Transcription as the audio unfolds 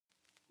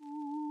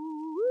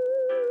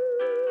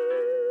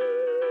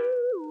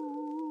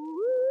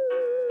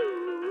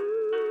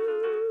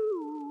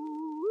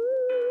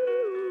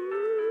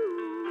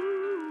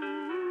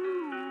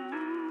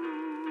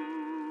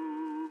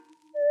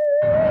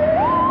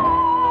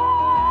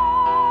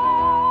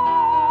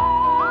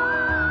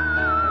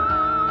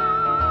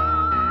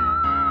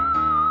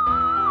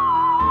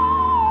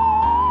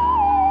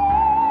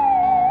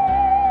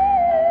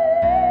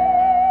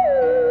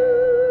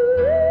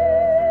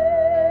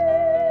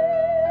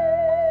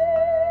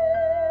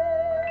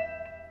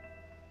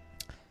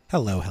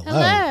Hello, hello.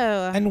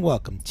 Hello. And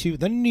welcome to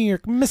the New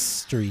York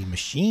Mystery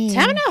Machine.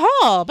 Town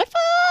Hall, but for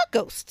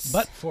ghosts.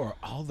 But for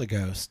all the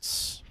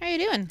ghosts. How you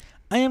doing?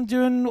 I am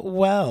doing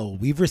well.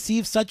 We've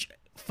received such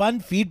fun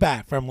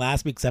feedback from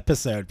last week's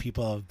episode.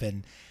 People have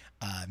been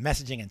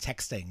messaging and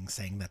texting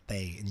saying that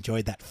they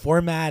enjoyed that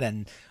format,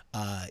 and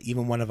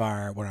even one of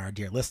our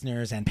dear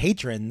listeners and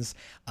patrons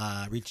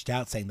reached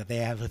out saying that they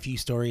have a few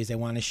stories they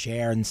want to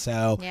share, and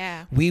so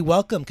we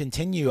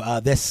continue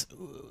this.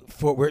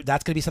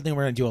 That's going to be something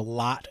we're going to do a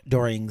lot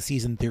during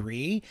season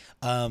 3.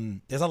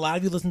 There's a lot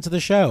of you listen to the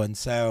show, and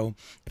so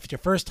if it's your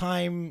first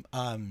time,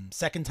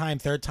 second time,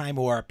 third time,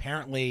 or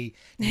apparently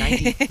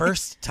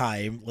 91st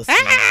time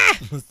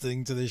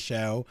listening to the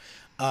show,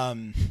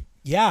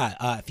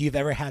 if you've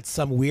ever had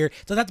some weird,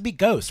 it doesn't have to be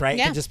ghosts, right?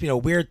 It can just be a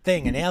weird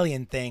thing, an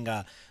alien thing,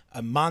 a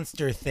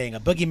monster thing, a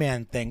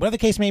boogeyman thing, whatever the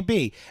case may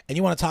be, and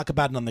you want to talk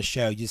about it on the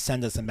show, you just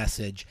send us a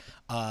message,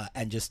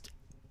 and just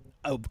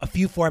a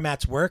few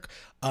formats work.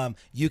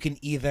 You can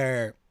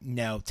either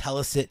tell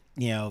us it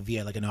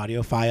via like an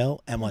audio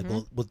file, and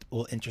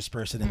we'll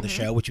intersperse it in the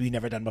show, which we've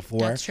never done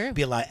before. That's true.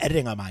 Be a lot of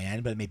editing on my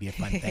end, but it may be a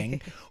fun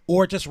thing.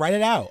 Or just write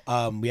it out.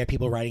 We have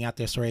people writing out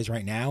their stories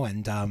right now,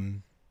 and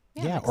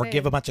or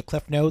give a bunch of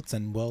cliff notes,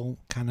 and we'll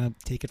kind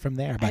of take it from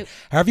there. But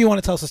however you want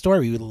to tell us a story,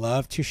 we would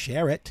love to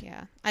share it.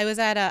 Yeah, I was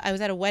at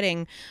a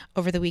wedding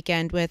over the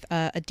weekend with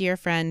a dear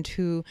friend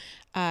who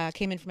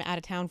came in from out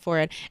of town for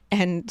it,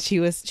 and she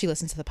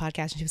listens to the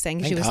podcast, and she was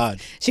saying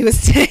she was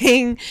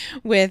staying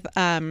with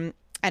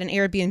at an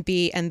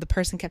Airbnb, and the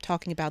person kept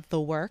talking about the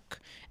work,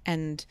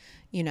 and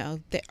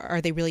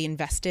are they really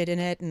invested in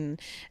it, and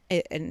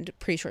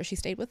pretty sure she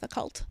stayed with a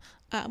cult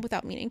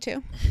without meaning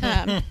to.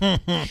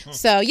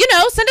 So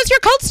send us your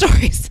cult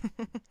stories.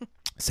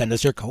 Send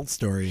us your cult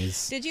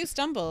stories. Did you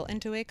stumble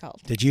into a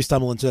cult?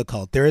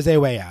 There is a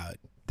way out.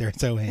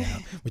 There's a way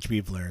out, which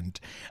we've learned.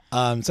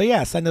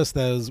 Send us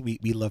those.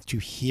 We love to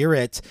hear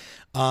it.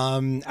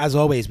 As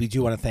always, we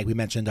do want to thank, we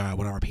mentioned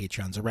one of our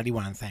patrons already.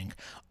 Want to thank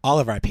all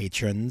of our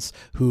patrons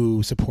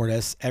who support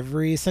us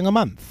every single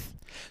month.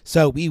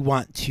 So we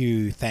want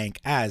to thank,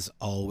 as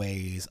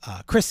always,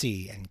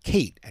 Chrissy and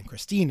Kate and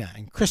Christina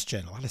and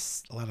Christian. A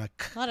lot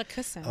of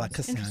cussing.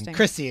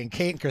 Chrissy and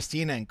Kate and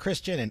Christina and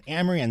Christian and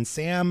Amory and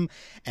Sam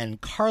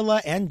and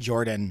Carla and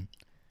Jordan.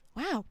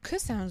 Wow,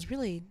 cuss sounds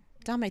really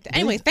dominate.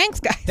 Anyway, thanks,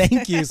 guys.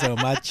 Thank you so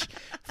much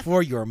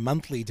for your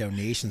monthly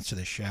donations to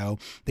the show.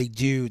 They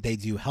do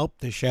help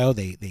the show.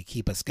 They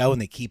keep us going.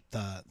 They keep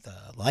the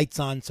lights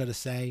on, so to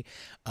say.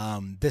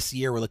 This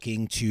year we're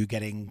looking to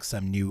getting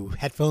some new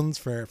headphones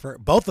for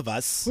both of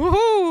us.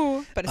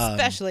 Woohoo! But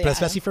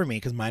especially for me,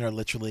 because mine are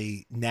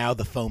literally, now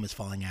the foam is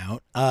falling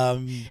out.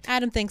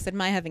 Adam thinks that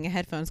my having a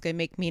headphone is going to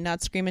make me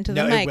not scream into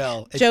the mic. It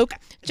will.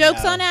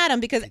 Jokes on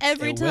Adam, because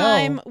every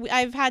time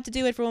I've had to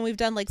do it for when we've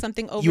done like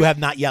something over. You have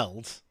not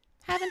yelled.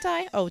 Haven't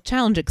I? Oh,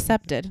 challenge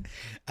accepted.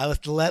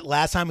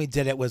 Last time we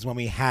did it was when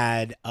we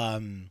had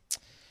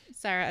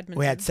Sarah Edmondson.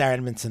 We had Sarah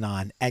Edmondson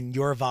on, and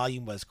your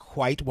volume was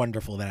quite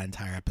wonderful that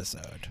entire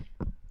episode.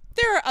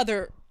 There are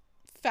other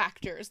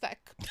factors that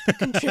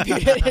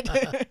contributed.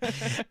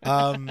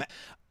 And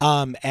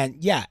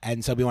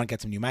so we want to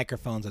get some new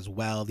microphones as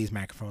well. These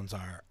microphones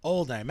are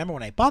old, and I remember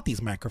when I bought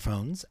these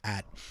microphones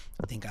at,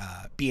 I think,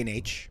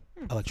 B&H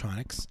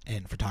Electronics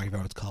and Photography,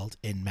 what it's called,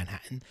 in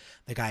Manhattan.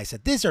 The guy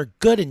said, these are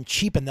good and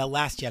cheap, and they'll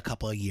last you a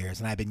couple of years,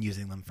 and I've been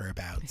using them for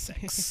about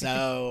 6.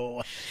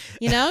 So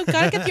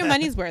gotta get your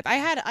money's worth. I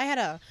had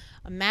a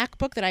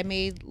MacBook that I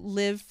made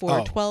live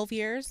for 12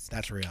 years.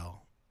 That's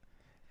real.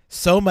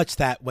 So much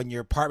that when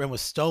your apartment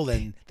was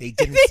stolen, they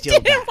didn't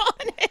steal back.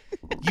 Want it.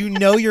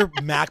 Your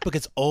MacBook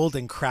is old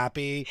and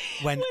crappy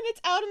when it's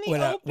out in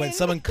the open. When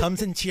someone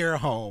comes into your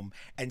home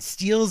and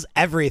steals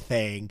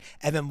everything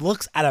and then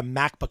looks at a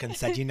MacBook and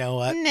said, you know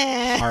what?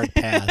 Nah. Hard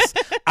pass.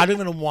 I don't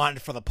even want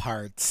it for the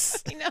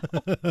parts. I know.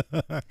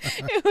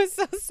 It was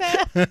so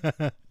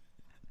sad.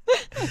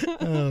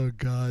 Oh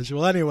gosh.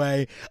 Well,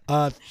 anyway,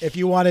 if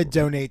you want to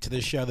donate to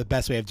the show, the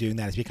best way of doing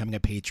that is becoming a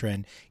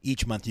patron.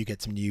 Each month you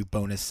get some new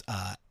bonus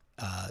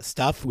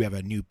stuff. We have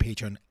a new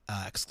Patreon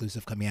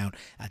exclusive coming out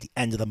at the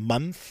end of the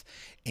month,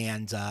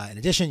 and in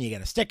addition, you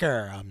get a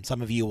sticker.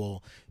 Some of you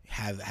will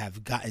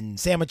have gotten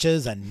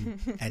sandwiches,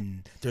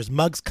 and there's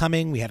mugs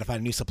coming. We had to find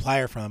a new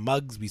supplier for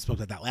mugs. We spoke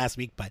about that last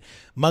week, but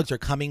mugs are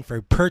coming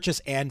for purchase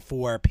and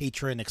for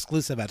patron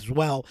exclusive as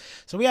well.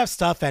 So we have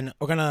stuff, and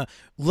we're gonna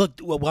look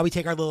while we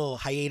take our little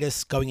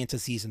hiatus going into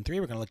season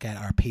 3. We're gonna look at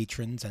our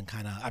patrons and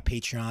kind of our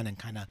Patreon and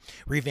kind of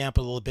revamp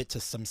it a little bit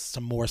to some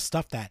more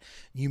stuff that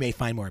you may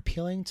find more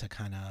appealing, to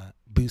kind of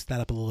boost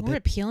that up a little bit. More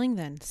appealing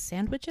than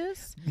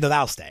sandwiches? No,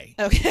 that'll stay.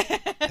 Okay.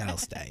 That'll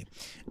stay.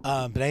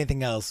 But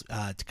anything else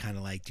to kind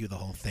of like do the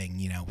whole thing,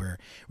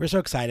 we're so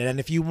excited. And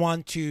if you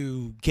want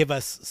to give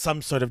us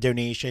some sort of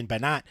donation,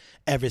 but not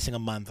every single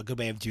month, a good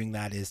way of doing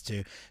that is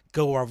to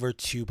go over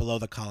to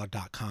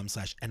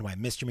belowthecollar.com/NY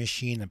Mystery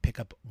Machine and pick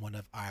up one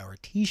of our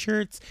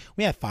t-shirts.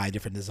 We have 5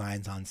 different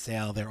designs on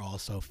sale. They're all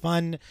so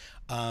fun.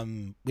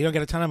 We don't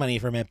get a ton of money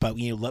from it, but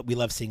we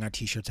love seeing our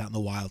t-shirts out in the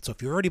wild. So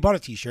if you already bought a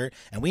t-shirt,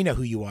 and we know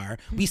who you are,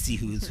 we see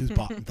who's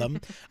bought them.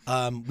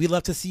 We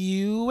love to see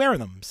you wearing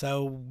them.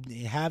 So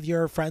have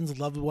your friends,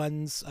 loved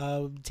ones,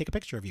 take a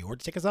picture of you or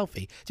take a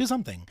selfie. Do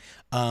something.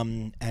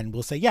 And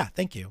we'll say, yeah,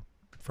 thank you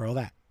for all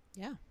that.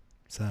 Yeah.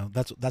 So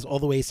that's all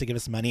the ways to give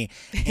us money.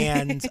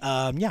 And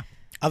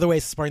other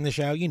ways of supporting the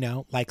show,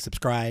 like,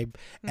 subscribe,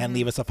 and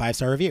leave us a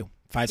 5-star review.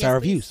 5-star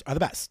reviews are the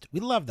best. We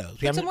love those.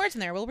 Put some words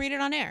in there. We'll read it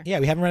on air. Yeah,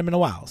 we haven't read them in a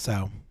while.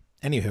 So,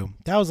 anywho,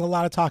 that was a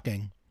lot of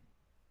talking.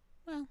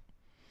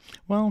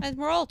 Well,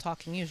 we're all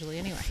talking usually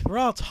anyway. We're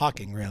all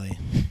talking, really.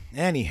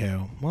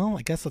 Anywho, well,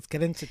 I guess let's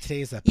get into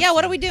today's episode. Yeah,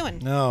 what are we doing?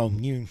 No,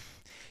 you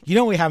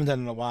know what we haven't done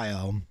in a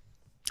while?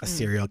 A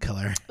serial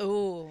killer.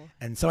 Ooh.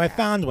 And so I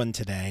found one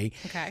today.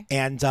 Okay.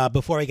 And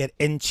before I get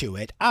into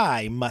it,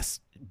 I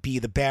must be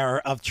the bearer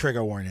of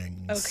trigger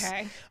warnings.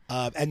 Okay.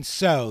 And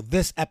so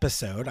this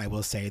episode, I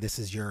will say, this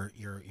is your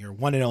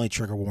one and only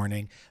trigger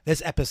warning.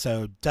 This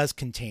episode does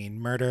contain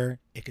murder.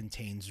 It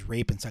contains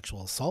rape and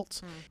sexual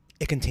assault.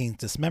 It contains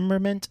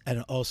dismemberment, and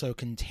it also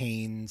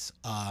contains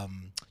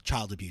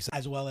child abuse,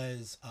 as well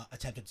as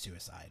attempted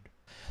suicide.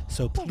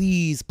 So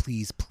please,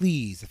 please,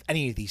 please, if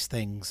any of these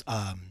things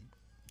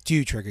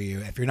do trigger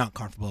you, if you're not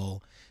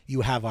comfortable,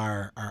 you have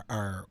our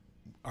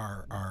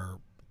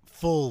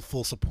full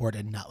support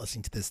in not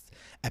listening to this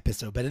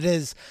episode. But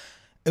it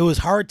was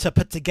hard to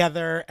put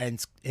together,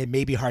 and it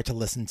may be hard to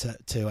listen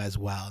to as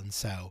well. And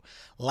so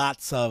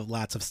lots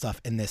of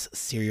stuff in this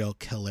serial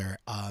killer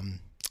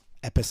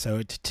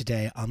episode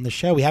today on the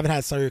show. We haven't had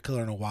a serial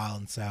killer in a while,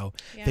 and so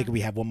I think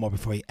we have one more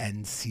before we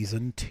end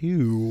season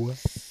 2.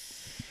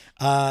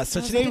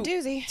 So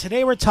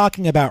today we're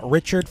talking about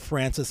Richard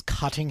Francis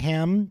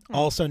Cottingham,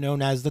 also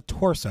known as the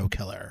Torso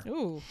Killer.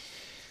 Ooh.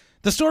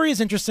 The story is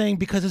interesting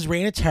because his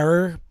reign of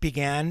terror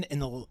began in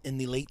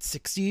the late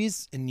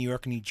 60s in New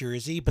York and New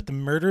Jersey, but the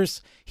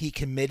murders he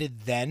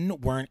committed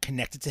then weren't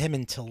connected to him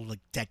until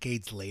like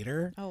decades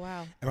later. Oh,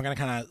 wow. And we're going to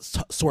kind of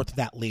sort through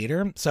that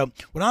later. So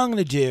what I'm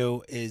going to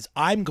do is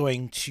I'm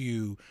going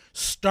to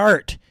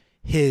start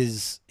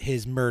his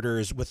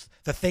murders with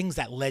the things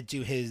that led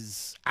to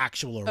his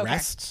actual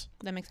arrest.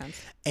 Okay. That makes sense.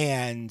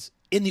 And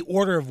in the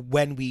order of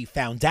when we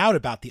found out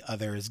about the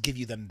others, give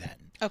you them then.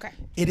 Okay.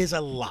 It is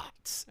a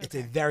lot. Okay. It's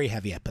a very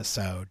heavy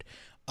episode.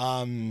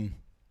 So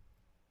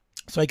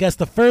I guess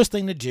the first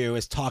thing to do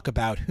is talk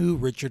about who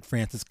Richard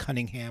Francis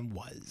Cottingham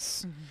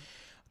was. Mm-hmm.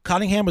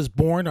 Cottingham was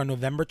born on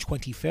November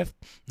 25th,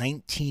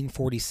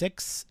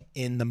 1946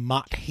 in the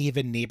Mott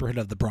Haven neighborhood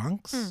of the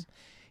Bronx.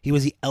 He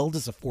was the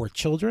eldest of 4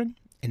 children.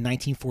 In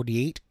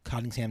 1948,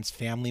 Cottingham's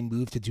family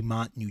moved to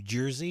Dumont, New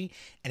Jersey,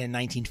 and in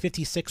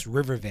 1956,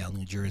 Rivervale,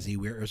 New Jersey,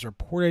 where it was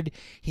reported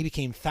he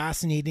became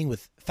fascinated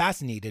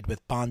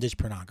with bondage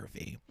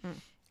pornography.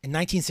 In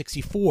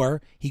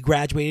 1964, he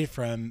graduated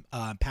from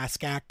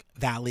Pascack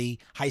Valley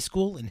High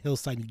School in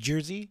Hillside, New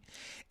Jersey.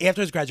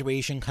 After his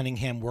graduation,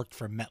 Cottingham worked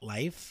for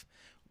MetLife,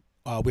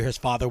 where his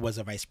father was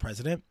a vice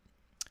president.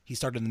 He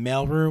started in the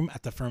mailroom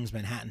at the firm's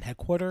Manhattan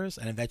headquarters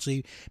and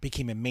eventually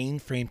became a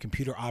mainframe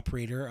computer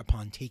operator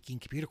upon taking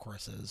computer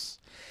courses.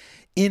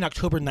 In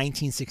October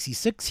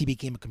 1966, he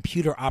became a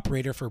computer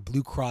operator for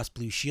Blue Cross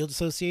Blue Shield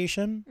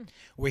Association,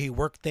 where he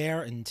worked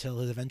there until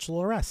his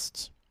eventual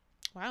arrest.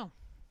 Wow.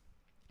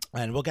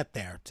 And we'll get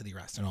there to the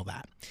arrest and all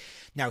that.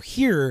 Now,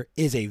 here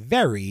is a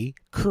very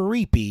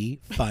creepy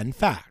fun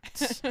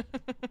fact.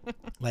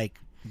 Like,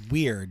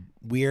 weird.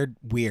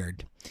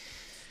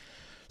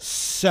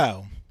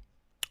 So,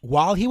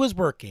 while he was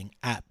working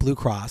at Blue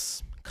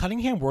Cross,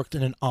 Cottingham worked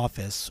in an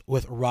office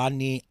with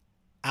Rodney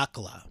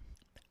Alcala.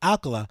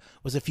 Alcala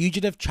was a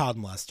fugitive child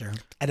molester,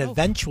 an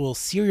eventual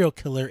serial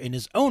killer in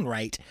his own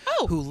right,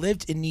 who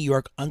lived in New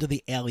York under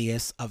the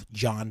alias of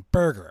John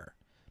Berger.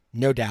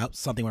 No doubt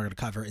something we're going to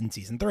cover in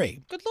season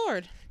 3. Good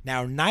Lord.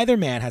 Now, neither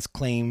man has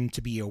claimed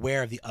to be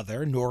aware of the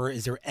other, nor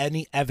is there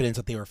any evidence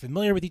that they were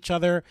familiar with each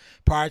other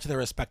prior to their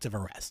respective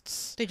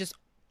arrests. They just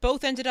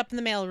both ended up in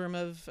the mailroom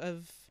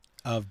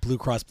of Blue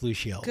Cross Blue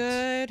Shield.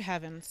 Good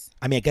heavens.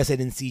 I mean, I guess they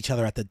didn't see each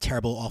other at the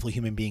terrible, awful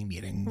human being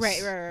meetings. Right.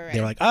 They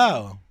were like,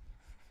 oh,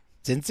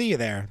 didn't see you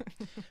there.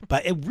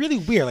 But it really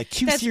weird, like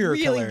 2 serial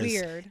killers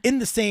weird. In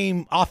the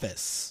same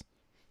office.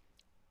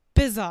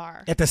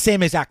 Bizarre. At the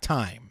same exact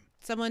time.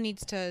 Someone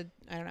needs to,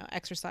 I don't know,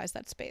 exercise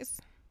that space.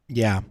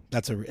 Yeah,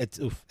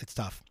 it's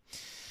tough.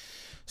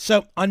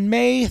 So on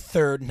May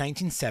 3rd,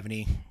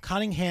 1970,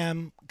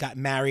 Cottingham got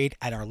married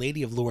at Our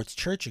Lady of Lourdes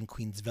Church in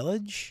Queens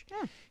Village.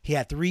 He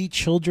had 3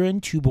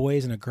 children, 2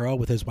 boys and a girl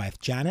with his wife,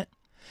 Janet.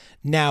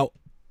 Now,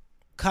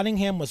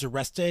 Cottingham was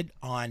arrested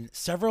on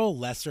several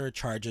lesser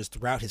charges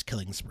throughout his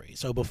killing spree.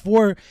 So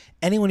before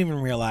anyone even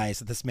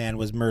realized that this man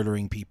was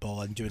murdering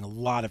people and doing a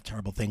lot of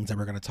terrible things that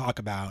we're going to talk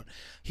about,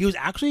 he was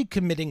actually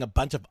committing a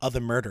bunch of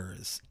other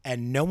murders,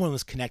 and no one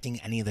was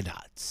connecting any of the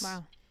dots.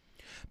 Wow.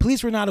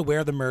 Police were not aware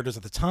of the murders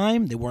at the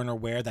time. They weren't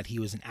aware that he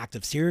was an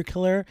active serial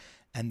killer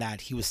and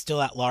that he was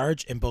still at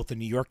large in both the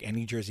New York and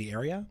New Jersey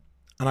area.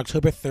 On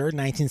October 3rd,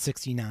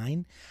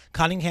 1969,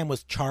 Cunningham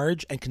was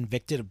charged and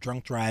convicted of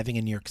drunk driving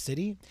in New York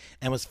City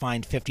and was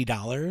fined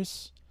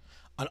 $50.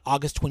 On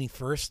August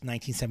 21st,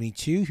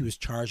 1972, he was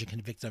charged and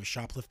convicted of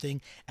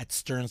shoplifting at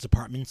Stern's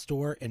department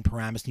store in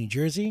Paramus, New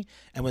Jersey,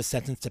 and was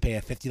sentenced to pay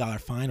a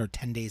 $50 fine or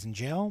 10 days in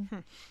jail.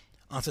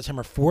 On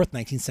September 4th,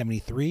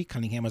 1973,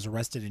 Cunningham was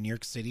arrested in New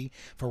York City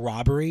for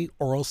robbery,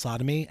 oral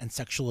sodomy, and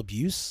sexual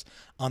abuse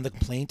on the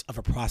complaint of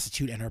a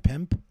prostitute and her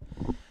pimp.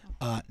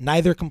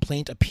 Neither of the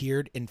complainant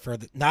appeared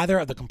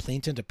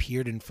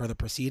in further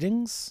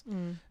proceedings,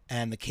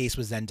 and the case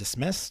was then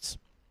dismissed.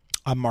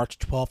 On March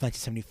 12,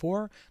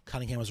 1974,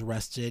 Cunningham was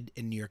arrested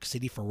in New York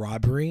City for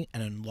robbery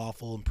and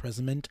unlawful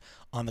imprisonment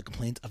on the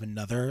complaint of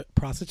another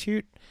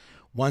prostitute.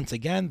 Once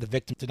again, the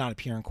victim did not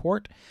appear in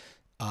court,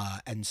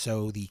 and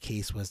so the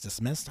case was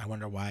dismissed. I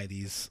wonder why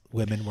these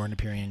women weren't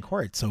appearing in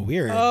court. So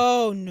weird.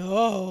 Oh,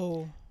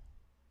 no.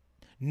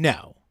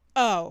 No.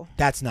 Oh.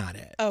 That's not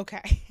it.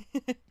 Okay.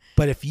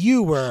 But if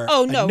you were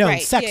a known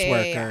sex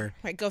worker yeah.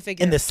 Right, go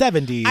figure. In the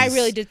 70s. I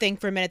really did think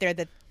for a minute there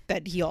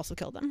that he also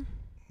killed them.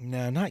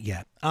 No, not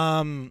yet.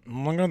 But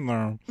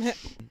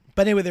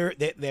anyway,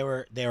 they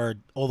were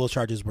all those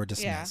charges were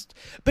dismissed.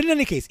 Yeah. But in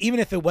any case, even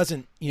if it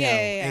wasn't,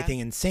 anything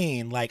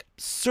insane, like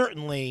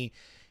certainly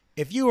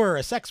if you were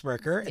a sex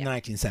worker in the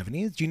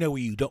 1970s, you know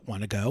where you don't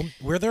want to go,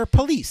 where there are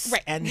police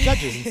and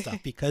judges and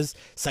stuff, because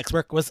sex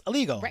work was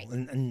illegal. Right.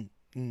 And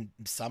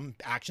some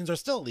actions are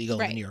still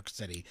illegal in New York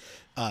City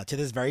to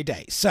this very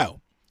day. So,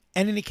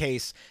 in any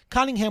case,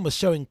 Cunningham was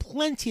showing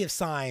plenty of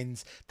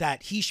signs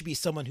that he should be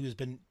someone who's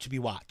been to be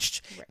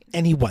watched. Right.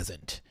 And he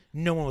wasn't.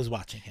 No one was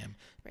watching him.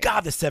 Right.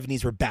 God, the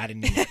 70s were bad in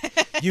New York.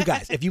 You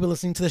guys, if you were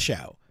listening to the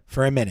show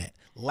for a minute,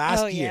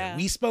 last year,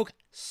 we spoke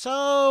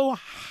so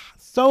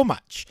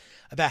much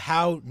about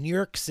how New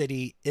York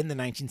City in the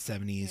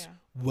 1970s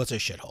was a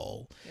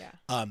shithole.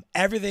 Yeah.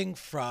 Everything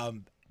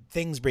from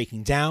things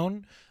breaking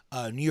down.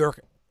 New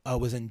York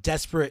was in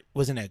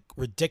a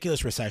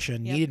ridiculous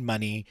recession, needed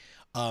money.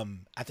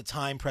 At the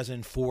time,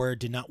 President Ford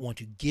did not want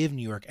to give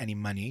New York any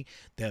money.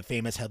 The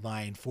famous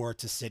headline, Ford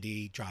to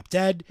City, drop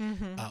dead,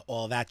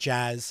 all that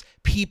jazz.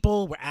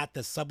 People were at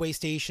the subway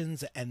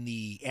stations and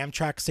the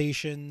Amtrak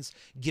stations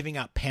giving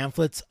out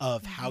pamphlets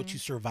of how to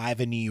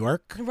survive in New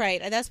York. Right.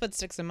 That's what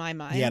sticks in my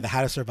mind. Yeah, the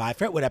How to Survive. I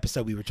forget what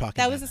episode we were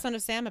talking about. That was the Son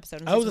of Sam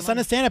episode. Oh, the Son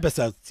of Sam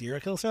episode. Serial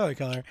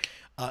killer.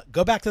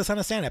 Go back to the Son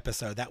of Sam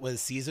episode. That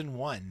was season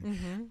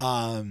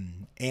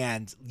 1.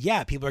 And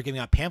yeah, people are giving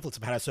out pamphlets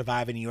of how to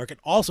survive in New York. And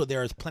also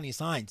there's plenty of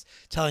signs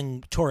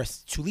telling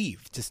tourists to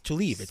leave.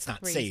 It's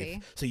not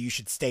safe. So you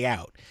should stay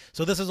out.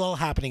 So this is all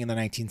happening in the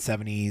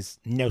 1970s.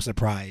 No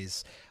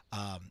surprise.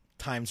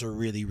 Times are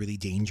really, really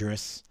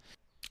dangerous.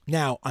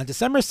 Now, on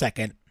December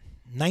 2nd,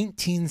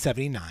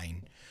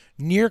 1979,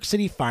 New York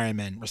City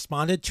firemen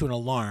responded to an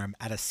alarm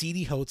at a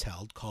seedy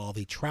hotel called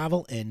the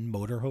Travel Inn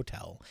Motor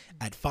Hotel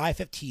at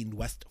 515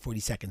 West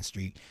 42nd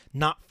Street,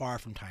 not far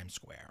from Times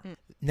Square.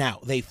 Now,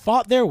 they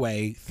fought their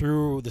way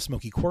through the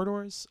smoky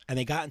corridors, and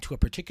they got into a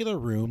particular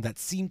room that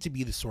seemed to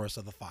be the source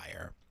of the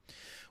fire,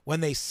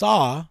 when they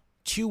saw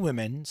 2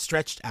 women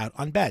stretched out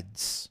on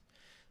beds.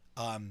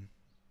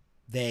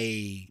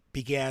 They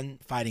began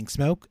fighting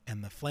smoke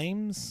and the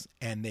flames,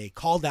 and they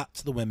called out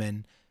to the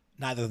women.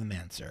 Neither of them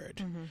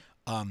answered.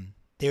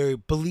 They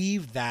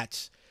believed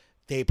that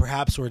they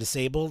perhaps were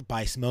disabled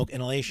by smoke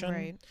inhalation.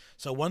 Right.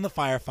 So one of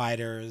the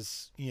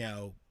firefighters,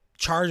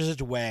 charged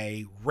his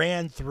way,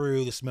 ran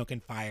through the smoke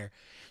and fire,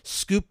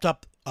 scooped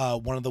up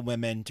one of the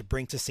women to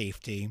bring to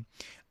safety,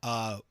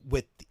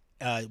 which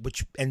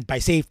by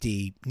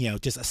safety,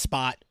 just a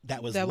spot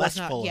that was less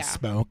full of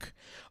smoke.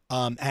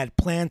 Had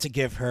planned to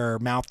give her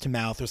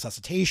mouth-to-mouth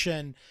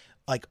resuscitation,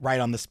 like right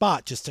on the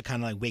spot, just to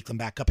kind of like wake them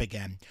back up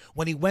again.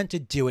 When he went to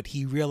do it,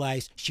 he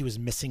realized she was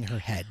missing her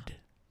head.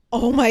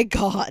 Oh my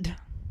God.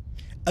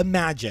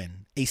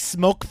 Imagine a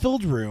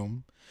smoke-filled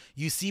room.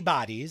 You see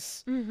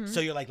bodies. So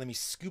you're like, let me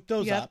scoop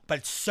those up. But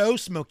it's so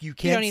smoky, you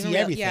can't see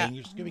everything.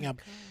 You're scooping up.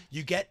 God.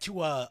 You get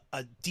to a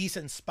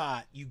decent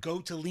spot. You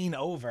go to lean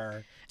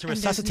over to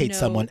resuscitate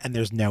someone, and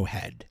there's no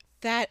head.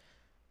 Yeah.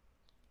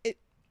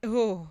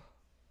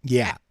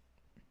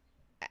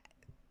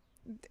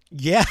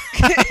 Yeah.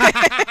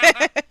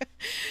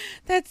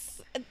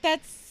 That's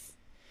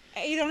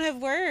you don't have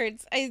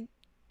words. I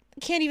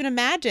can't even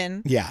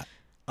imagine. Yeah.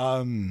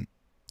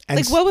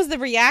 What was the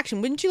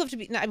reaction? Wouldn't you love to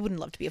be? No, I wouldn't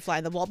love to be a fly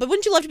on the wall, but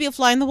wouldn't you love to be a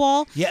fly on the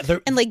wall? Yeah.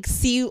 And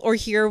see or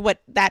hear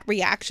what that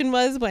reaction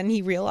was when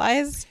he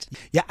realized.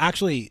 Yeah,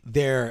 actually,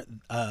 the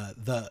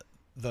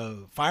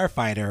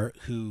firefighter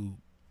who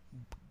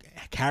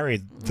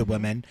carried the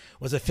women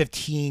was a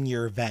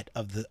 15-year vet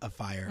of the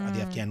fire of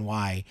the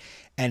FDNY,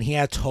 and he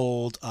had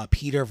told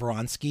Peter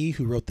Vronsky,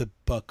 who wrote the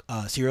book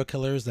Serial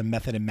Killers: The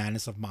Method and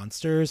Madness of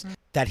Monsters,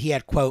 that he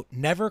had, quote,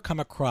 never come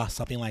across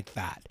something like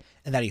that,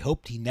 and that he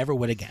hoped he never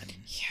would again.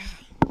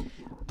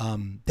 Yeah.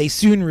 They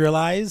soon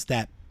realized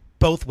that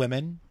both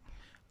women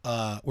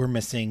were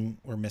missing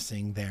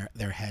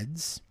their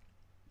heads.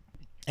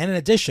 And in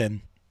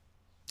addition,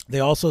 they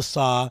also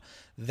saw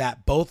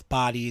that both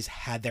bodies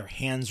had their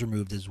hands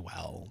removed as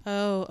well.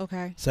 Oh,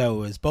 okay. So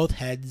it was both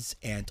heads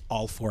and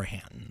all four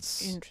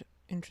hands.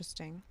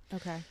 Interesting.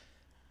 Okay.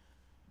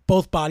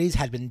 Both bodies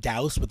had been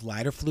doused with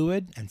lighter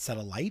fluid and set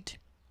alight.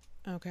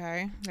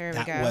 Okay, there we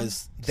go. That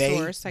was, they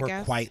were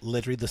quite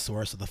literally the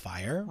source of the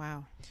fire.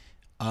 Wow.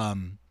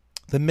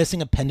 The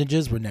missing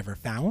appendages were never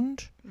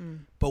found,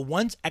 but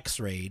once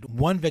x-rayed,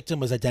 one victim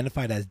was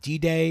identified as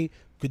Dide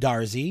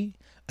Gudarzi,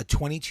 a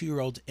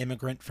 22-year-old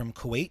immigrant from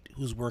Kuwait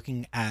who's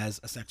working as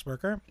a sex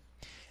worker,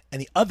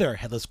 and the other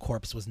headless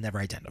corpse was never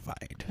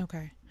identified.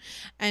 Okay.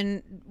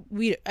 And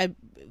the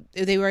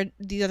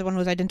other one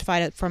was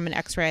identified from an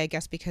x-ray, I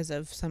guess, because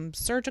of some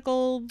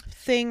surgical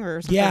thing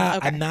or something? Yeah,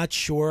 okay. I'm not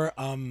sure.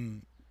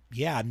 I'm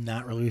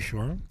not really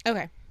sure.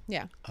 Okay,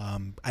 yeah.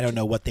 I don't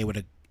know what they would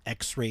have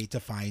x-rayed to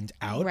find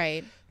out.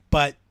 Right.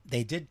 But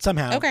they did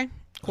somehow. Okay,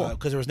 cool.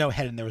 Because there was no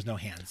head and there was no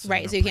hands.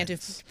 Right, so you can't do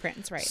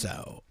prints, right.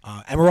 So,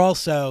 and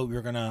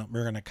we're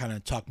gonna kind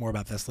of talk more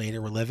about this later.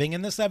 We're living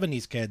in the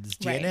 70s, kids.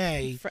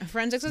 DNA. Right.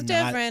 Forensics is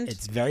different.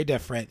 It's very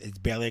different. It's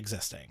barely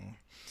existing.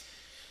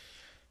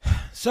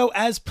 So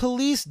as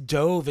police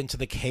dove into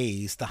the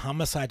case, the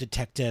homicide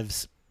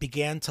detectives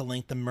began to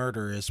link the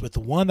murders with the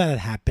one that had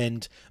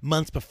happened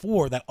months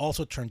before that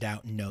also turned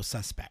out no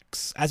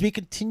suspects. As we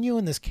continue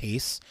in this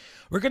case,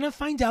 we're going to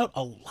find out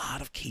a lot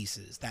of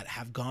cases that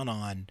have gone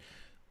on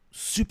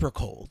super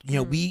cold. You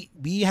know,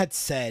 we had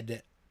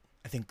said,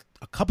 I think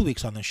a couple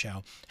weeks on the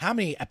show, how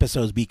many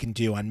episodes we can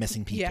do on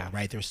missing people,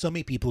 right? There's so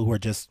many people who are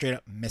just straight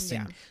up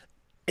missing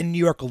in New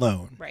York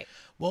alone. Right.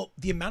 Well,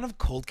 the amount of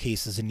cold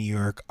cases in New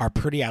York are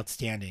pretty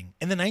outstanding.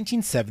 In the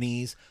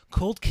 1970s,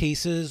 cold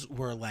cases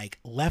were like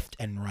left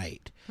and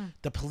right.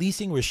 The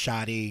policing was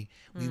shoddy.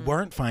 We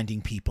weren't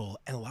finding people,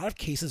 and a lot of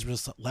cases were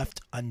just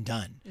left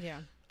undone. Yeah.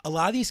 A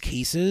lot of these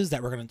cases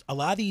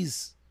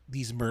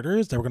these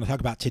murders that we're going to talk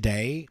about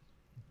today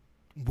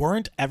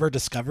weren't ever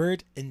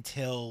discovered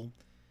until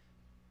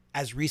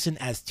as recent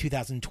as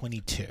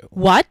 2022.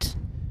 What?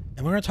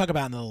 And we're going to talk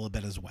about it in a little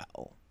bit as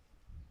well.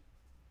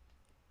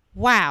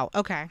 Wow.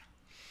 Okay.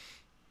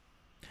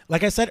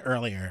 Like I said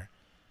earlier,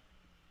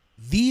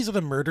 these are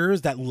the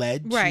murders that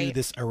led to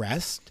this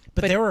arrest.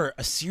 But there were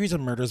a series of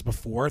murders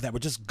before that were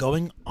just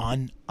going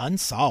on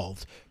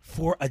unsolved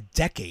for a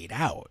decade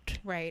out.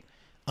 Right.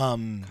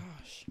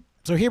 Gosh.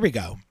 So here we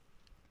go.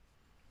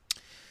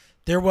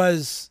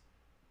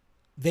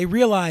 They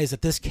realized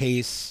that this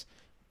case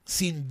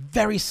seemed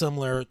very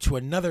similar to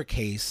another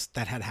case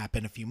that had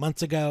happened a few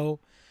months ago.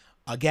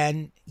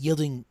 Again,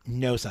 yielding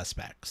no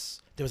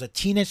suspects. There was a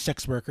teenage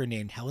sex worker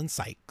named Helen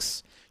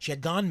Sykes. She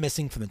had gone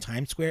missing from the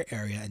Times Square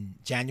area in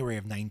January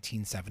of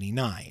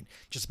 1979,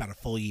 just about a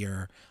full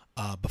year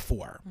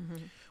before.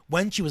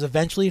 When she was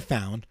eventually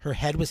found, her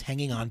head was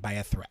hanging on by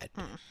a thread.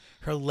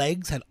 Her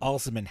legs had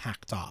also been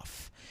hacked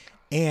off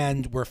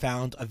and were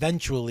found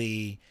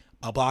eventually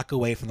a block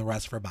away from the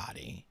rest of her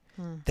body.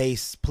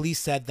 Police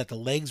said that the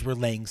legs were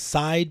laying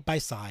side by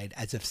side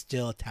as if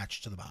still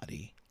attached to the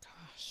body.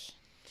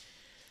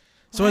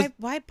 So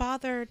why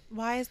bother?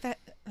 Why is that?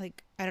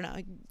 Like, I don't know.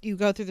 You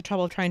go through the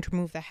trouble of trying to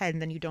remove the head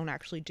and then you don't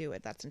actually do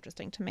it. That's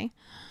interesting to me.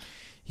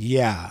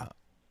 Yeah.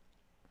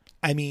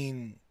 I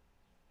mean,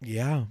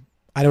 yeah.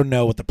 I don't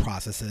know what the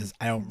process is.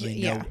 I don't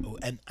really know.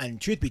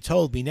 And truth be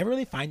told, we never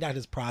really find out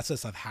his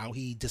process of how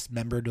he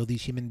dismembered all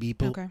these human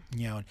people. Okay.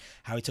 You know, and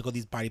how he took all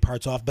these body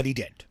parts off, but he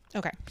did.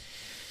 Okay.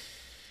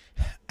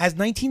 As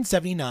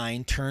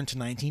 1979 turned to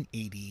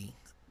 1980,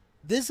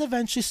 this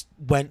eventually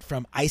went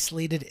from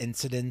isolated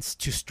incidents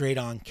to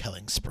straight-on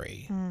killing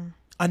spree.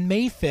 On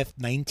May 5th,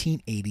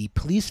 1980,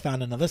 police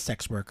found another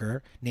sex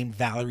worker named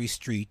Valerie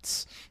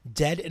Streets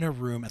dead in a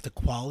room at the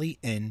Quality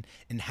Inn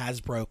in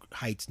Hasbro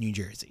Heights, New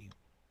Jersey.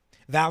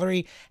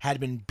 Valerie had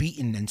been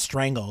beaten and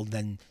strangled,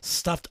 then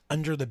stuffed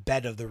under the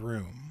bed of the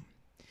room.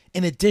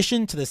 In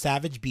addition to the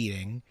savage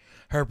beating,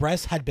 her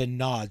breast had been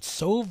gnawed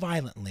so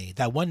violently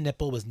that one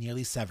nipple was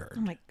nearly severed.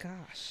 Oh my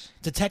gosh.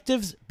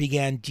 Detectives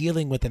began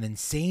dealing with an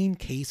insane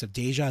case of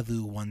deja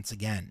vu once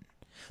again.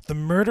 The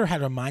murder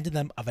had reminded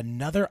them of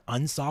another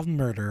unsolved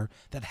murder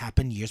that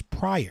happened years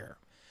prior.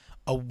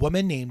 A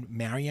woman named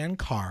Marianne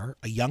Carr,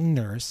 a young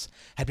nurse,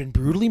 had been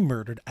brutally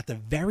murdered at the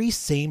very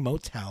same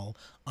motel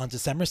on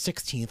December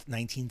 16th,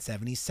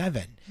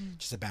 1977,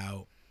 just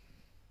about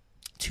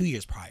 2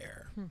 years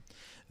prior.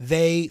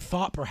 They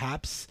thought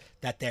perhaps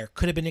that there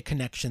could have been a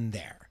connection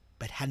there,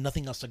 but had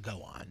nothing else to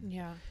go on.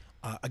 Yeah.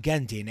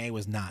 Again, DNA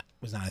was not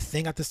a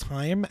thing at this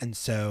time, and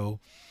so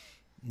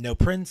no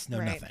prints,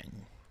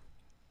 nothing.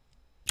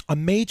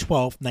 On May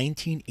 12th,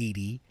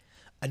 1980,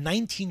 a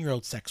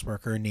 19-year-old sex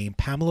worker named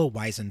Pamela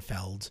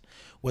Weisenfeld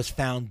was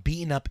found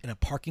beaten up in a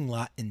parking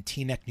lot in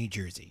Teaneck, New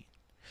Jersey.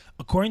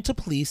 According to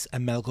police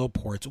and medical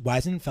reports,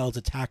 Weisenfeld's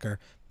attacker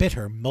bit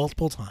her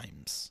multiple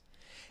times.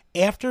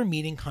 After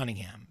meeting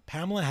Cunningham,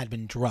 Pamela had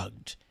been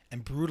drugged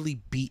and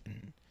brutally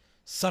beaten,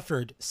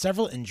 suffered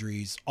several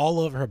injuries all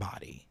over her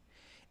body,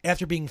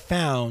 After being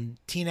found,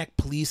 Teaneck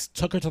police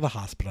took her to the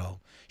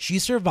hospital. She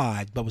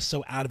survived, but was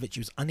so out of it she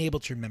was unable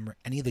to remember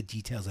any of the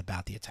details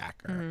about the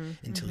attacker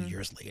until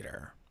years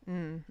later.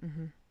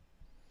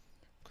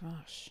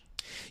 Gosh.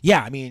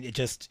 Yeah, I mean,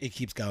 it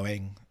keeps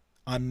going.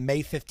 On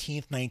May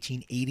 15th,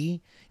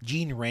 1980,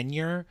 Jean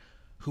Renier,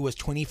 who was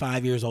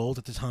 25 years old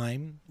at the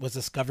time, was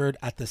discovered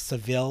at the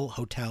Seville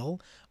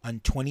Hotel on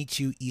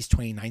 22 East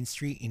 29th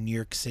Street in New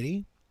York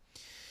City.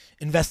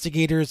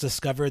 Investigators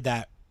discovered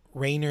that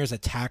Renier's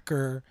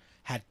attacker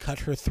had cut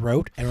her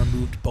throat and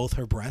removed both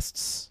her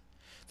breasts.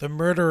 The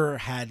murderer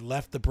had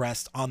left the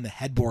breast on the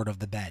headboard of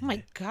the bed. Oh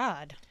my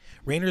God.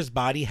 Renier's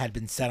body had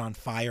been set on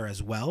fire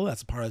as well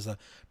as part of the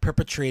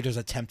perpetrator's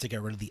attempt to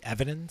get rid of the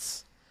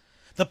evidence.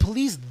 The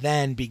police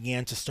then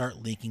began to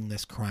start linking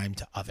this crime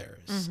to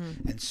others.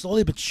 And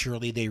slowly but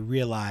surely they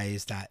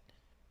realized that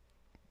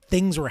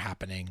things were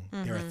happening.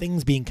 There are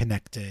things being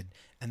connected,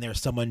 and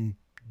there's someone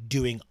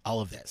doing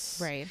all of this.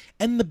 Right.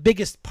 And the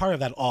biggest part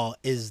of that all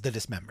is the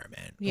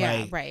dismemberment.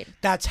 Yeah, right.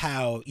 That's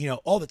how,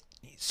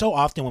 so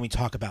often when we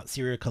talk about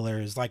serial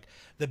killers, like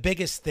the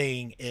biggest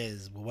thing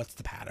is, well, what's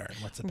the pattern?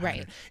 What's the pattern?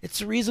 Right. It's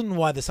the reason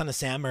why the Son of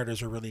Sam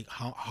murders are really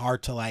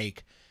hard to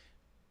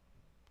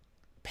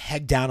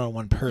peg down on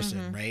one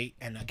person, right?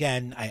 And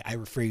again, I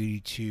refer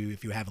you to,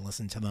 if you haven't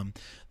listened to them,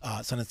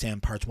 Son of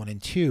Sam parts 1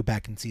 and 2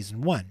 back in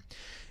season 1.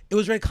 It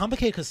was very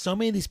complicated because so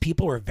many of these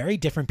people were very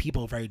different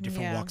people, very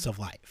different walks of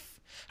life.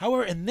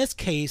 However, in this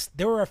case,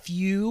 there were a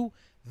few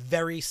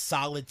very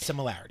solid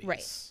similarities.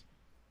 Right.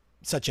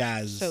 Such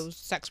as... So,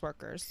 sex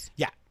workers.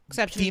 Yeah.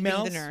 Except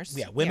females. The nurse.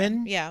 Yeah,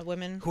 women. Yeah,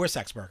 women. Who are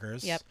sex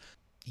workers. Yep.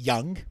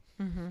 Young.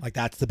 Like,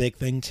 that's the big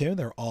thing, too.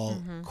 They're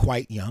all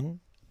quite young.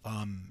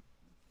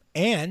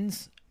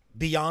 And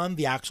beyond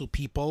the actual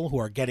people who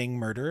are getting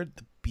murdered,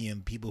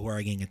 being people who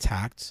are getting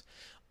attacked,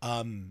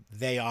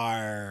 they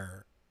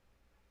are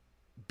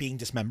being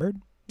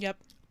dismembered. Yep.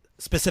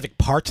 Specific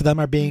parts of them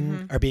are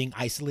being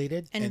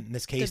isolated. And in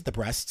this case, the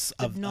breasts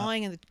the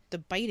gnawing and the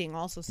biting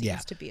also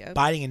seems to be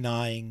biting and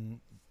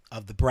gnawing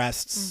of the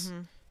breasts.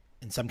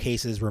 In some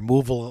cases,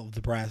 removal of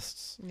the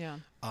breasts. Yeah.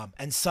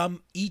 And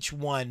each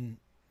one,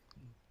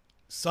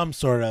 some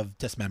sort of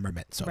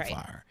dismemberment so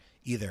far.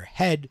 Either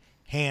head,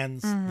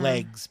 hands,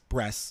 legs,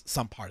 breasts,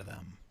 some part of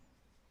them.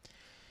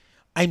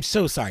 I'm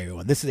so sorry,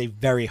 everyone. This is a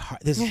very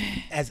hard. This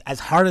is as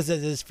hard as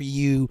it is for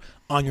you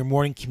on your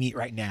morning commute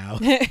right now,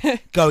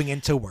 going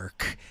into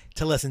work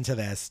to listen to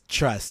this.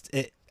 Trust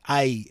it.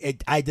 I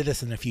did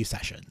this in a few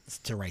sessions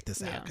to write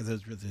this out because it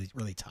was really,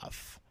 really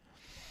tough.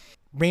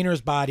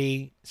 Renier's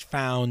body is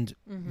found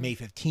May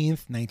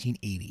 15th,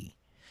 1980.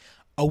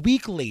 A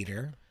week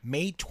later,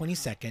 May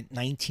 22nd,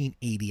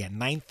 1980, at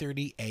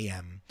 9:30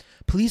 a.m.,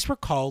 police were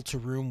called to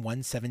room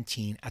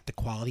 117 at the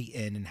Quality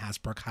Inn in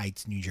Hasbrook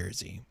Heights, New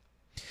Jersey.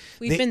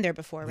 We've been there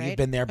before, right? We've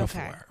been there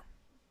before. Okay.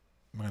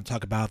 We're going to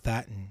talk about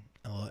that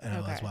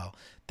as well.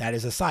 That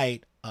is a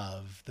site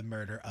of the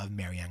murder of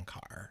Marianne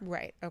Carr.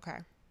 Right. Okay.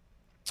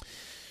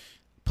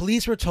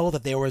 Police were told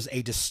that there was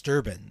a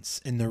disturbance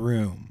in the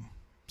room.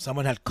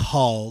 Someone had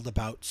called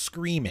about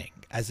screaming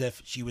as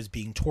if she was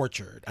being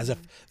tortured, as if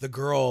the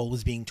girl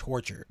was being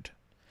tortured.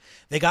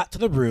 They got to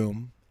the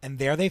room, and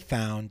there they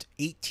found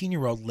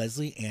 18-year-old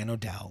Leslie Ann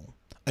Odell,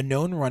 a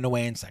known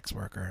runaway and sex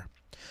worker.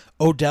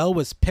 Odell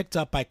was picked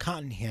up by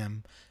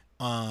Cottingham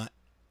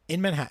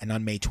in Manhattan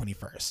on May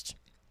 21st.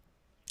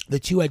 The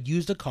two had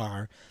used a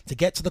car to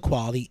get to the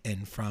Quality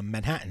Inn from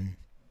Manhattan.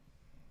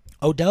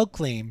 Odell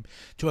claimed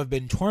to have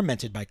been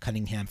tormented by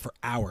Cunningham for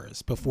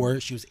hours before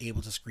she was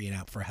able to scream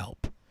out for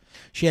help.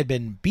 She had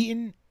been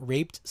beaten,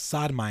 raped,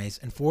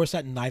 sodomized, and forced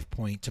at knife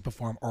point to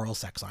perform oral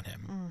sex on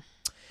him.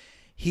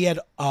 He had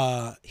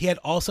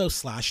also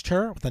slashed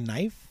her with a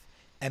knife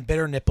and bit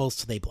her nipples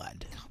till they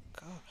bled. Oh,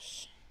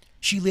 gosh.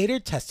 She later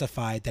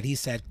testified that he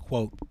said,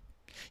 quote,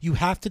 "You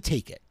have to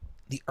take it.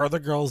 The other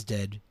girls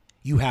did.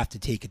 You have to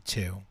take it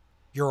too.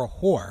 You're a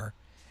whore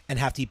and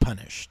have to be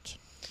punished."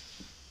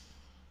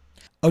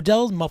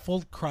 Odell's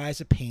muffled cries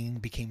of pain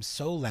became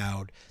so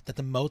loud that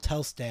the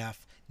motel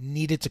staff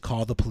needed to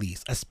call the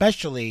police,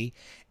 especially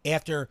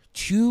after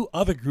two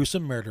other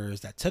gruesome murders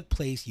that took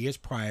place years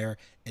prior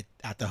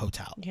at the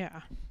hotel.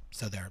 Yeah.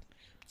 So they're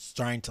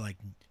starting to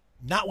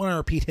not want to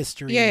repeat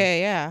history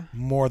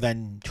more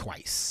than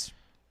twice.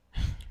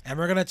 And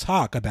we're going to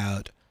talk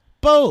about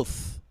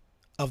both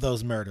of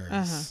those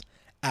murders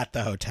at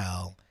the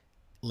hotel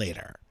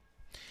later.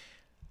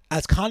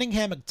 As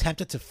Cunningham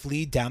attempted to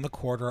flee down the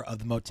corridor of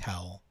the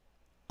motel,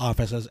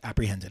 officers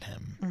apprehended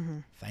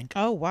him. Thank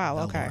Oh, wow.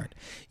 Okay. Lord.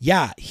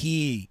 Yeah,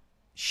 she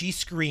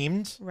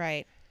screamed.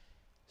 Right.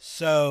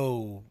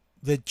 So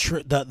the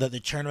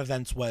turn of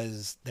events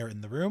was they're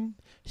in the room.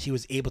 She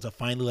was able to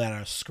finally let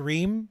her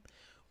scream.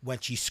 When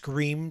she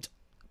screamed,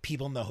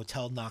 people in the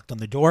hotel knocked on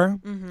the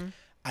door.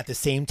 At the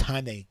same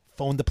time, they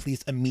phoned the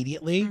police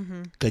immediately.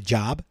 Good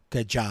job.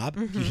 Good job.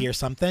 You hear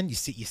something? You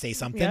say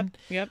something?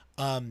 Yep.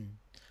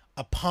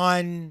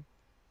 Upon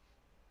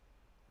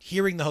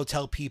hearing the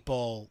hotel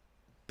people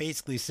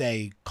basically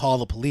say, "Call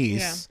the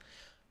police,"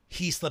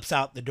 he slips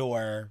out the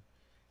door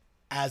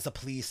as the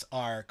police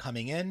are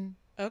coming in.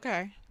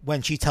 Okay.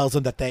 When she tells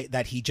them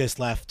that he just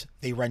left,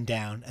 they run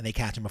down and they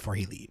catch him before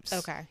he leaves.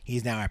 Okay.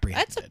 He's now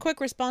apprehended. That's a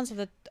quick response on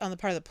the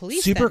part of the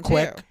police. Super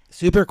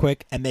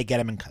quick, and they get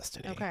him in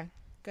custody. Okay,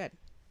 good.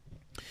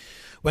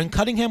 When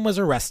Cunningham was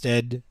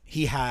arrested,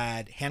 he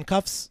had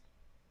handcuffs,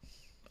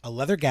 a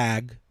leather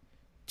gag,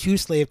 2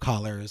 slave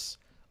collars,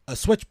 a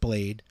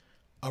switchblade,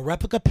 a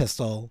replica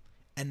pistol,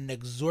 and an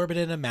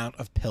exorbitant amount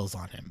of pills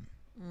on him.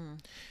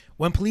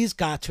 When police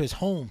got to his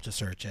home to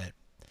search it,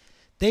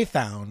 they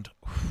found...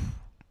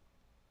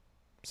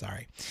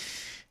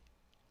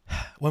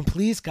 When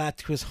police got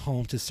to his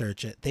home to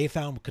search it, they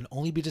found what can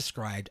only be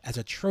described as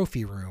a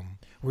trophy room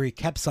where he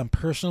kept some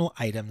personal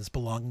items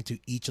belonging to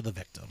each of the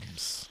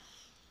victims.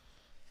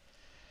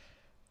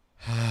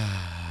 I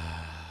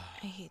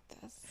hate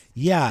this.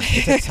 Yeah,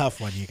 it's a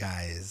tough one, you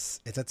guys.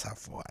 It's a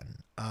tough one.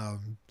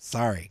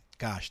 Sorry.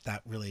 Gosh,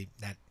 that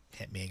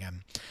hit me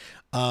again.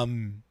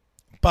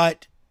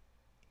 But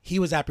he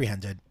was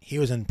apprehended. He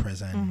was in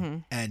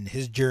prison, and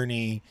his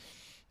journey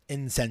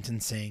in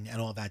sentencing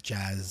and all that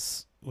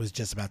jazz was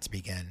just about to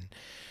begin.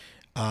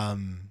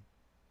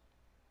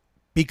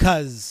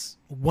 Because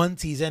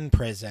once he's in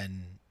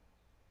prison,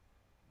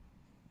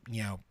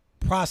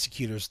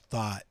 prosecutors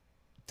thought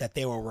that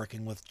they were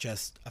working with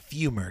just a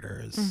few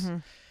murders.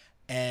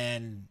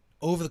 And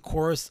over the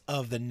course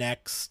of the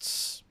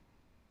next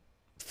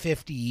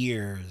 50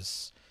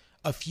 years,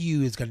 a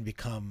few is going to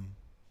become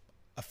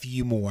a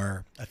few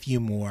more, a few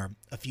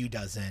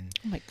dozen.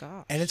 Oh my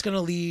gosh. And it's going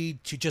to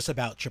lead to just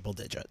about triple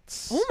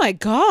digits. Oh my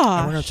gosh.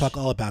 And we're going to talk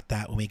all about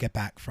that when we get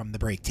back from the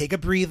break. Take a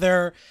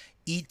breather,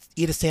 eat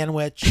a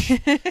sandwich,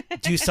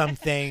 do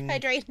something.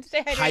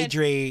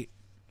 Hydrate.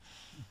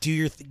 Do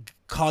your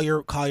call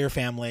your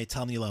family,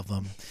 tell them you love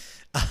them.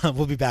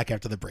 We'll be back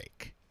after the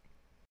break.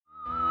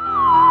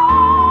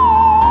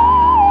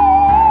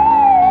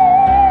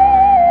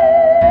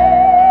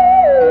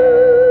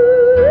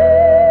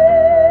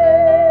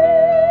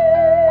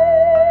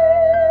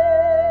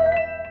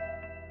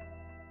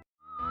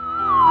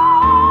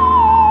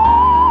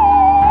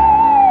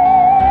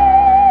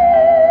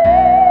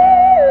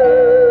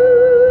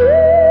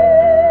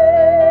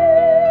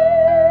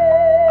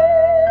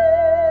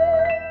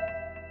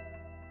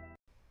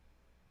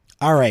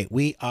 All right,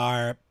 we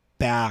are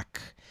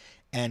back,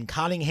 and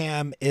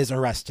Cunningham is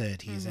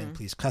arrested. He's in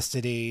police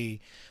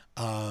custody,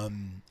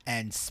 and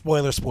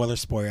spoiler,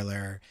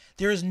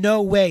 there is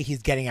no way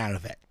he's getting out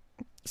of it.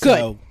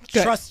 So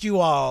Good. Trust you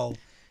all,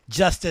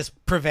 justice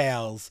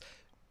prevails.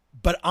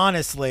 But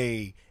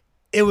honestly,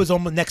 it was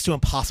almost next to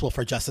impossible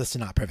for justice to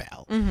not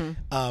prevail.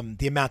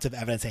 The amount of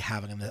evidence they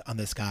have on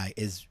this guy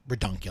is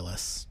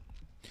redonkulous.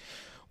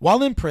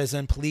 While in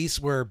prison, police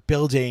were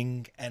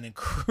building an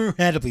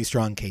incredibly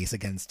strong case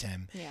against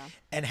him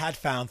and had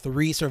found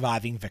 3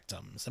 surviving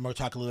victims. And we'll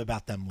talk a little bit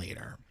about them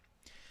later.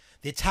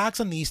 The attacks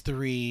on these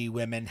 3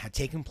 women had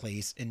taken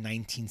place in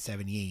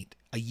 1978,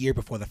 a year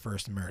before the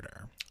first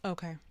murder.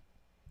 Okay.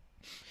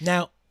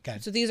 Now,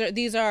 so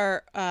these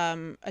are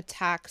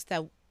attacks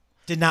that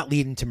did not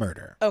lead into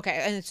murder.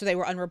 Okay, and so they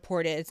were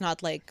unreported. It's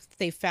not like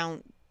they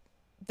found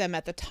them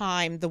at the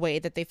time the way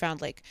that they found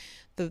like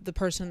the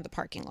person in the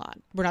parking lot.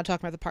 We're not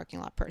talking about the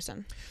parking lot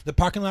person. The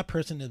parking lot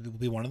person will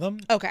be one of them.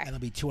 Okay. And there'll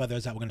be 2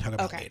 others that we're going to talk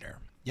about later.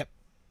 Yep.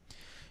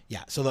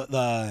 Yeah. So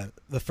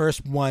the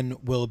first one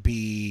will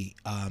be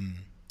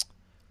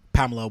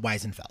Pamela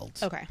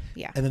Weisenfeld. Okay.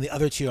 Yeah. And then the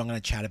other 2 I'm going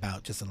to chat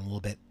about just a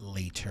little bit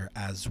later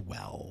as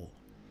well.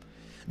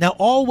 Now,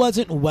 all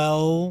wasn't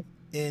well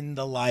in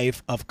the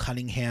life of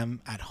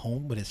Cunningham at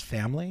home with his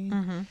family.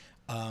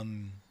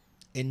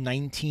 In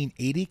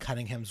 1980,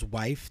 Cunningham's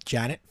wife,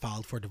 Janet,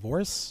 filed for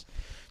divorce,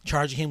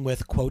 charging him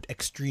with, quote,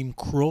 extreme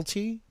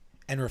cruelty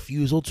and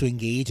refusal to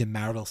engage in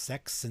marital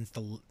sex since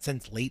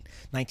late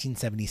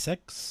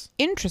 1976.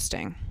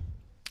 Interesting.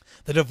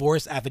 The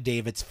divorce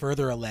affidavits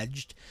further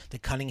alleged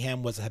that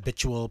Cunningham was a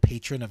habitual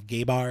patron of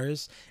gay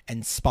bars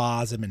and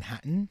spas in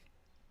Manhattan.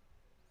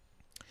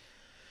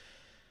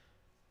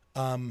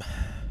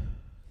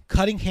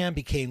 Cunningham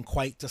became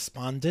quite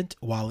despondent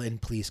while in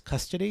police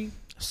custody,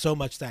 so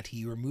much that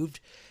he removed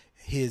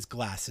his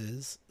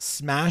glasses,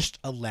 smashed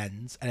a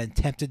lens, and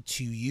attempted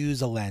to use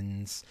a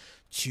lens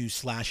to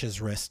slash his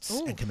wrists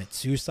and commit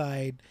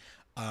suicide.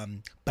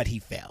 But he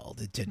failed.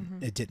 It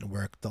didn't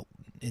work.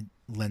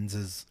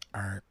 Lenses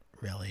aren't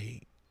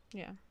really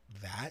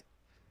that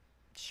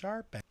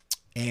sharp.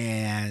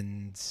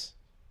 And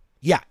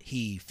yeah,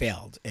 he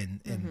failed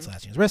in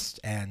slashing his wrist,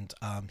 and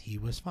he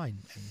was fine,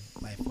 and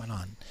life went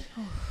on.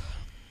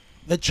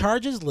 The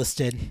charges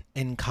listed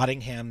in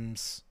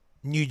Cunningham's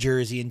New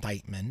Jersey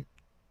indictment,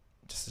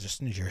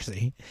 just New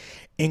Jersey,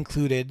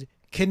 included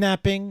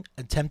kidnapping,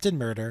 attempted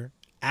murder,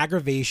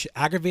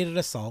 aggravated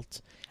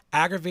assault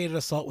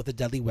with a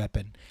deadly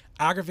weapon,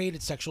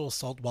 aggravated sexual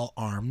assault while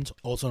armed,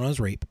 also known as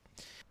rape,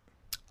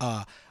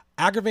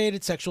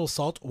 aggravated sexual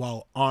assault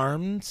while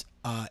armed,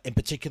 in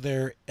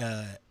particular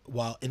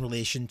while in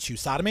relation to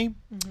sodomy,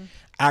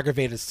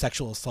 aggravated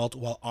sexual assault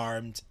while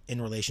armed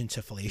in relation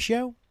to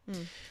fellatio,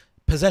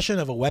 possession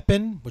of a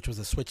weapon, which was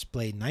a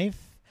switchblade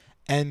knife,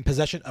 and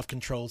possession of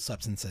controlled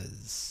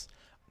substances.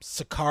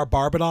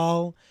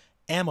 Sacarbarbitol,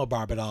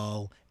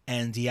 amobarbitol,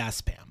 and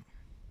diazepam.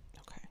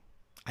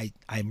 Okay.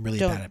 I'm really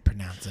bad at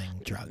pronouncing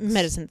drugs.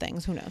 Medicine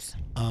things, who knows?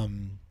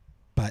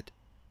 But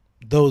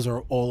those are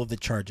all of the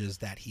charges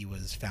that he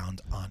was found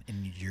on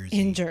in New Jersey.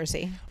 In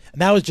Jersey.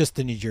 And that was just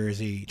the New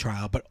Jersey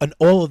trial. But on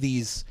all of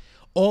these,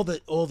 all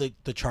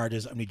the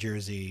charges of New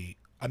Jersey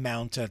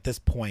amount to, at this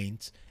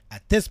point,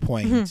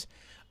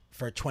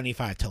 for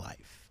 25 to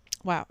life.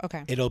 Wow.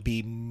 Okay. It'll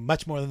be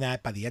much more than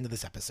that by the end of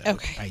this episode.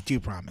 Okay. I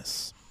do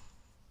promise.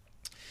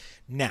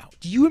 Now,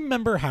 do you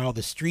remember how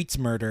the Streets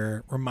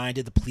murder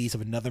reminded the police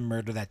of another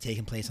murder that had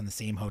taken place in the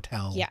same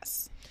hotel?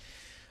 Yes.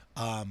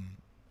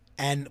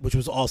 And which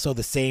was also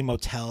the same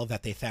motel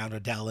that they found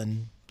Adele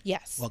in.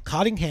 Yes. Well,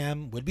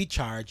 Cottingham would be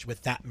charged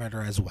with that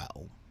murder as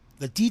well.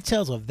 The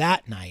details of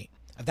that night,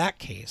 of that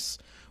case,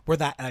 were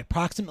that at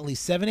approximately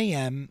 7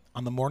 a.m.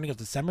 on the morning of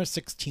December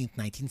 16th,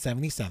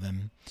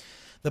 1977,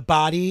 the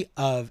body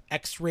of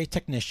X-ray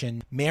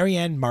technician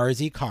Marianne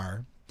Marzi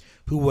Carr,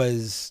 who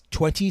was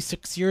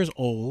 26 years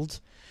old,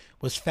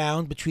 was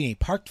found between a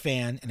parked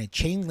van and a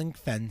chain-link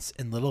fence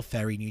in Little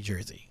Ferry, New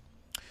Jersey.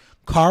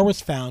 Carr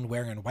was found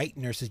wearing a white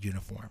nurse's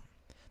uniform.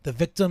 The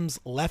victim's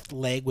left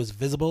leg was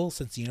visible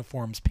since the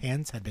uniform's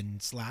pants had been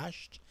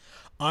slashed.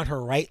 On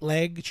her right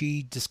leg,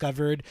 she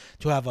discovered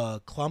to have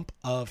a clump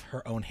of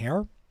her own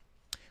hair.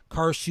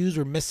 Carr's shoes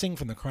were missing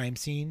from the crime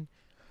scene.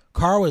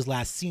 Carr was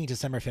last seen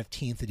December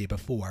 15th, the day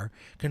before,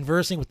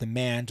 conversing with the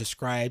man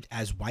described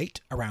as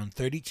white, around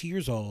 32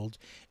 years old,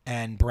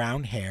 and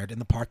brown-haired in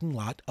the parking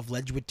lot of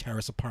Ledgewood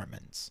Terrace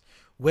Apartments,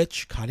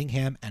 which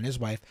Cottingham and his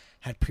wife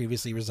had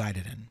previously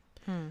resided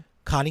in.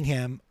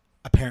 Cottingham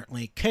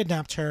apparently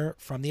kidnapped her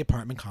from the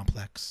apartment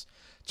complex,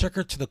 took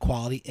her to the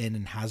Quality Inn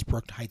in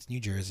Hasbrook Heights, New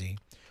Jersey.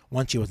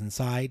 Once she was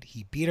inside,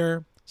 he beat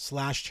her,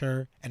 slashed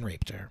her, and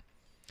raped her.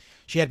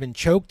 She had been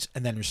choked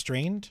and then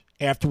restrained.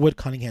 Afterward,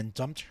 Cottingham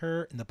dumped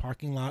her in the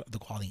parking lot of the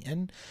Quality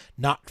Inn,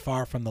 not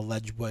far from the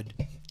Ledgewood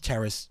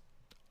Terrace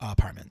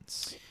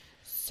Apartments.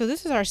 So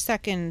this is our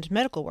second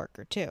medical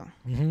worker, too.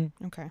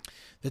 Mm-hmm. Okay.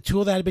 The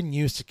tool that had been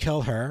used to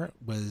kill her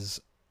was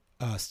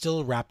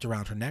still wrapped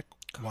around her neck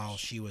when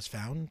she was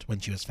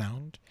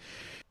found.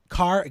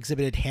 Carr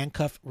exhibited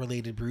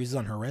handcuff-related bruises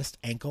on her wrist,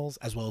 ankles,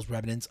 as well as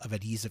remnants of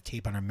adhesive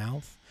tape on her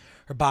mouth.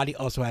 Her body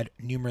also had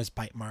numerous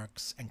bite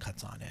marks and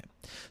cuts on it.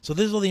 So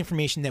this is all the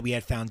information that we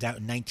had found out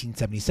in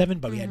 1977,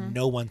 but we had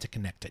no one to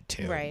connect it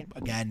to. Right.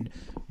 Again,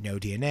 no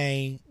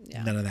DNA,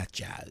 none of that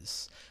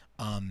jazz.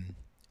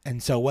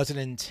 And so it wasn't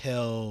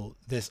until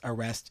this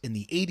arrest in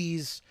the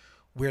 80s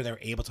where they were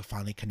able to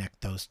finally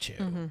connect those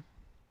two.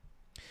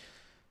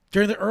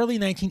 During the early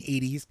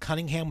 1980s,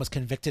 Cunningham was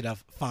convicted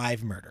of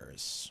 5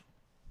 murders,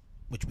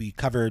 which we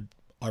covered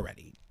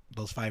already.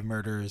 Those 5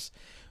 murders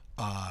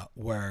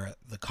were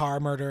the Carr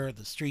murder,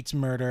 the Streets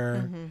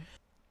murder,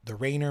 the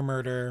Rayner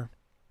murder,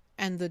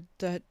 and the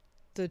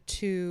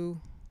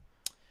two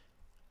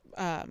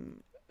the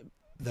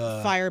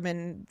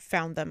firemen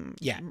found them.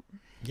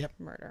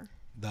 Murder.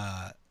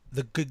 The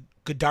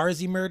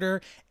Goodarzi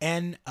murder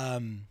and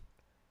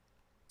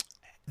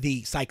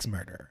the Sykes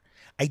murder.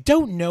 I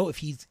don't know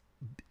if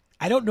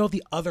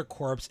the other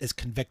corpse is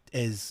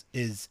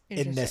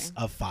in this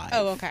of 5.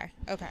 Oh, okay.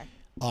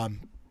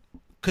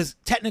 Because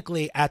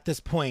technically at this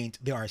point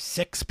there are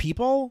 6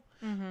 people,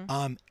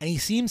 and he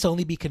seems to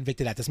only be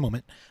convicted at this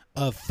moment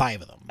of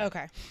 5 of them.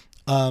 Okay.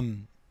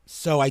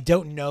 So I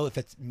don't know if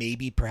it's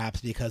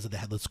perhaps because of the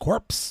headless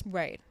corpse.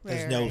 Right.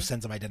 There's no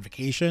sense of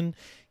identification.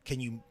 Can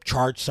you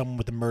charge someone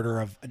with the murder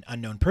of an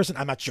unknown person?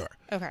 I'm not sure.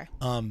 Okay.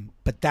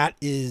 But that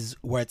is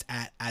where it's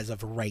at as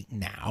of right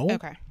now.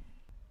 Okay.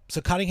 So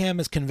Cottingham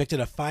is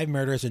convicted of 5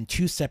 murders in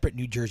 2 separate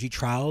New Jersey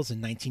trials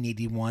in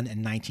 1981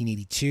 and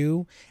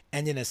 1982,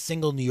 and in a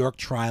single New York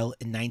trial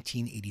in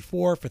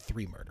 1984 for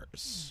 3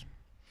 murders.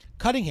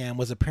 Cottingham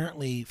was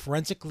apparently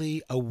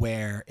forensically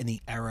aware in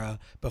the era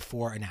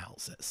before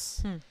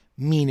analysis,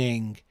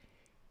 meaning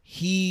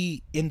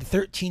he, in the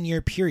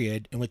 13-year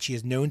period in which he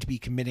is known to be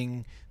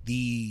committing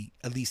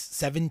at least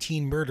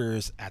 17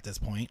 murders at this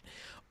point,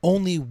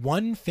 only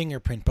 1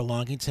 fingerprint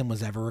belonging to him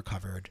was ever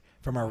recovered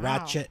from a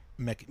ratchet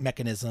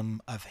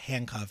mechanism of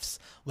handcuffs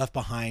left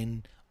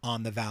behind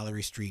on the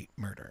Valerie Street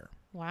murder.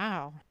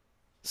 Wow.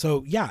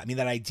 So, yeah, I mean,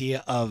 that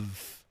idea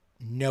of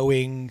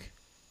knowing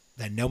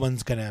that no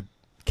one's going to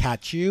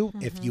catch you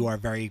if you are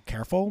very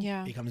careful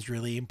becomes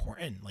really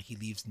important. Like, he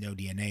leaves no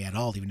DNA at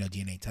all, even though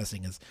DNA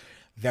testing is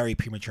very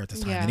premature at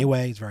this time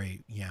anyway. It's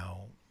very,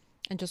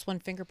 And just 1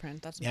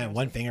 fingerprint. That's impressive.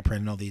 1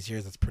 fingerprint in all these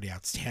years. That's pretty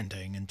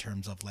outstanding in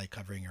terms of, like,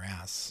 covering your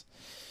ass.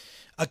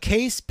 A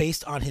case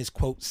based on his,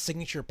 quote,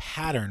 signature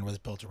pattern was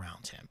built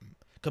around him,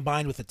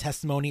 combined with the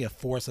testimony of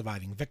 4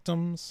 surviving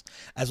victims,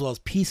 as well as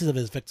pieces of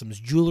his victims'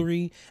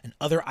 jewelry and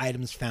other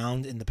items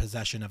found in the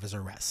possession of his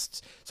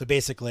arrests. So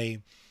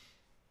basically,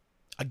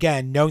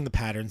 again, knowing the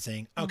pattern,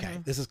 saying, okay,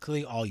 this is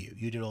clearly all you.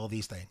 You did all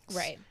these things.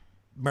 Right.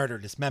 Murder,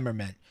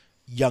 dismemberment,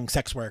 young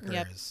sex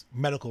workers,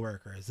 medical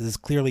workers. This is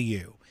clearly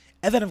you.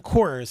 And then, of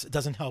course, it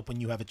doesn't help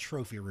when you have a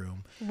trophy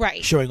room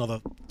showing all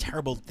the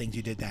terrible things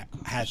you did that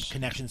has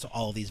connections to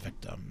all of these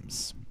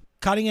victims.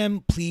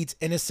 Cottingham pleads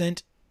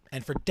innocent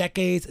and for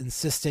decades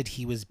insisted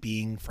he was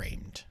being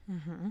framed.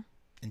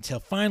 Until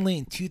finally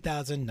in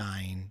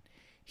 2009,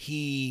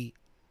 he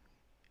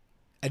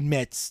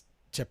admits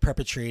to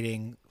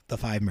perpetrating the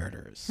 5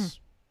 murders.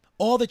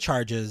 All the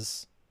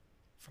charges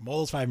from all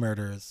those 5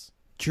 murders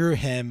drew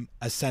him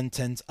a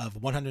sentence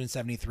of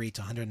 173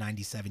 to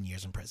 197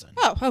 years in prison.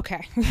 Oh,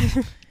 okay.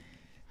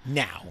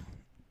 Now,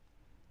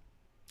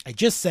 I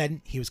just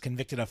said he was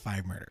convicted of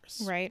 5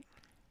 murders. Right.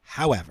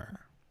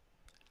 However,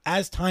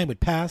 as time would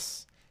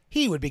pass,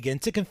 he would begin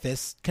to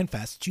confess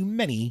to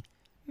many,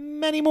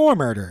 many more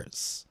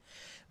murders.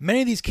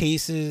 Many of these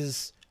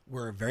cases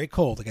were very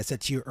cold, like I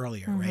said to you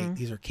earlier, right?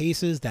 These are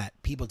cases that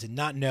people did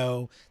not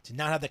know, did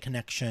not have the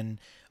connection.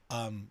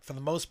 For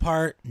the most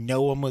part,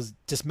 no one was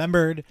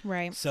dismembered.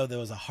 Right. So there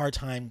was a hard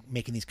time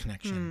making these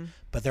connections.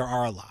 But there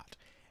are a lot.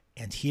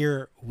 And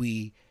here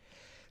we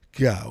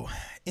go.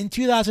 In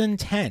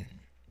 2010,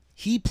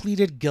 he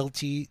pleaded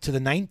guilty to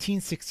the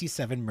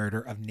 1967 murder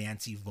of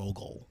Nancy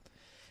Vogel.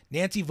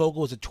 Nancy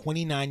Vogel was a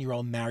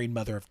 29-year-old married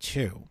mother of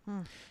 2.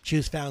 She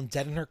was found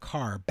dead in her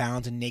car,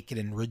 bound and naked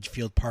in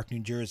Ridgefield Park,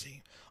 New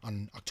Jersey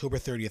on October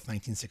 30th,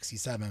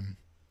 1967.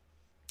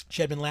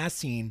 She had been last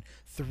seen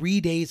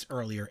 3 days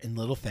earlier in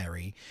Little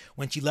Ferry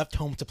when she left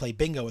home to play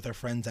bingo with her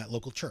friends at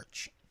local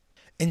church.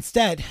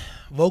 Instead,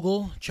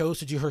 Vogel chose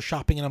to do her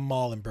shopping in a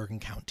mall in Bergen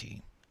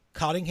County.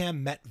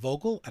 Cottingham met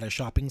Vogel at a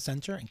shopping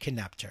center and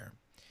kidnapped her.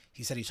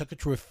 He said he took her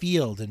to a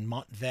field in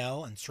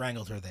Montvale and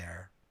strangled her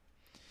there.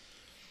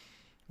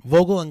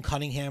 Vogel and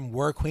Cottingham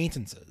were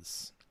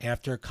acquaintances.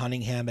 After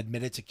Cottingham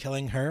admitted to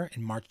killing her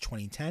in March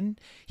 2010,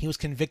 he was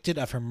convicted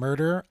of her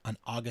murder on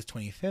August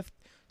 25th,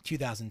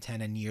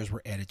 2010, and years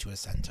were added to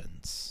his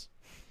sentence.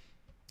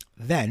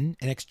 Then,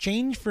 in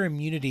exchange for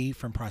immunity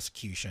from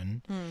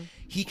prosecution,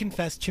 he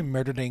confessed to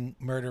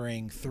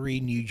murdering 3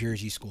 New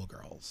Jersey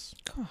schoolgirls.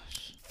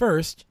 Gosh.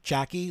 First,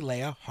 Jackie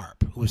Leah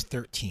Harp, who was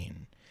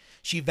 13.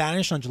 She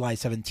vanished on July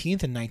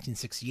 17th in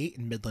 1968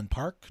 in Midland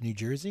Park, New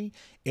Jersey,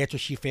 after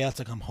she failed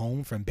to come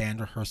home from band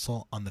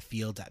rehearsal on the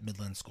field at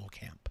Midland School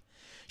Camp.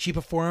 She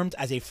performed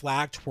as a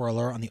flag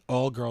twirler on the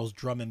all-girls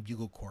drum and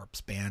bugle corps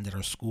band at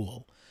her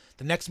school.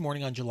 The next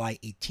morning on July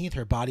 18th,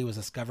 her body was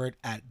discovered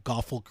at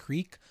Goffle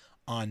Creek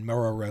on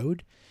Murrow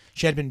Road.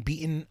 She had been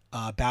beaten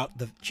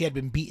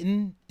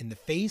in the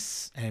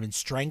face and had been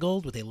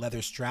strangled with a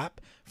leather strap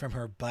from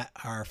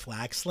her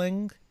flag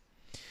sling.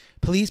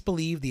 Police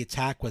believe the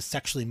attack was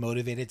sexually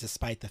motivated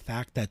despite the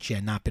fact that she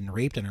had not been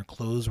raped and her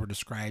clothes were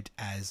described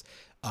as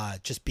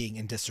just being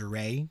in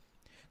disarray.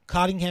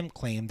 Cottingham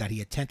claimed that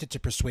he attempted to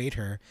persuade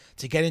her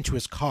to get into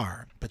his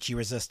car, but she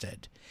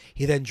resisted.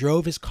 He then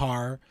drove his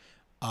car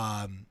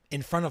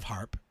in front of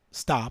Harp,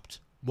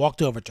 stopped,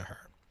 walked over to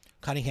her.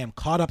 Cottingham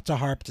caught up to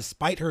Harp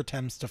despite her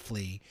attempts to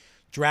flee,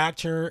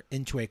 dragged her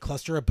into a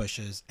cluster of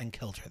bushes, and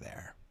killed her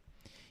there.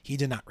 He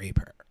did not rape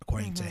her,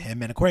 according to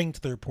him and according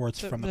to the reports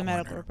from the coroner.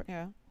 Medical report,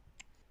 yeah.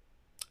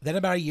 Then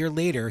about a year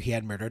later, he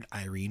had murdered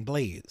Irene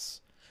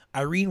Blaze.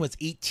 Irene was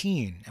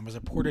 18 and was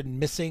reported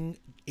missing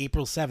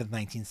April 7,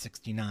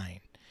 1969.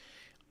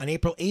 On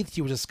April 8th,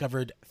 she was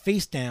discovered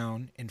face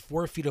down in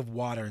 4 feet of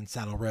water in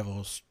Saddle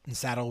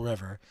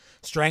River,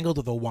 strangled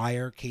with a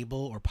wire,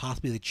 cable, or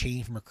possibly the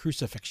chain from a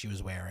crucifix she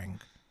was wearing.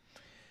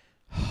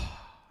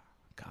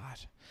 God.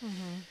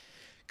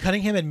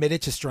 Cunningham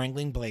admitted to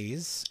strangling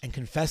Blaze and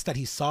confessed that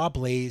he saw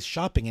Blaze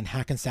shopping in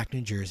Hackensack,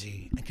 New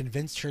Jersey, and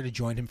convinced her to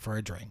join him for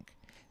a drink.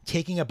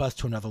 Taking a bus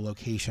to another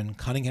location,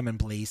 Cunningham and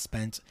Blaze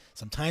spent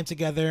some time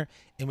together,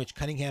 in which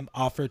Cunningham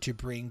offered to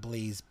bring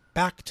Blaze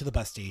back to the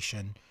bus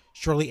station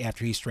shortly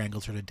after he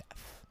strangled her to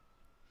death.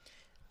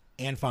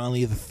 And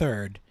finally, the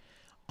third,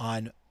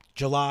 on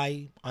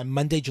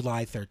Monday,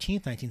 July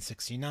 13th,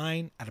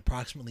 1969, at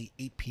approximately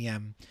 8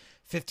 p.m.,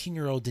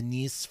 15-year-old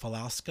Denise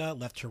Falaska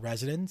left her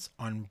residence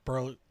on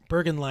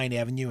Bergen Line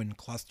Avenue in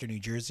Gloucester, New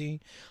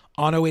Jersey.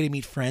 On her way to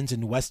meet friends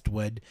in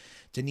Westwood,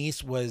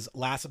 Denise was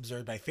last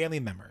observed by family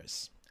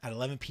members. At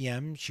 11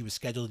 p.m., she was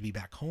scheduled to be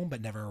back home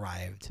but never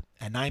arrived.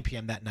 At 9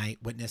 p.m. that night,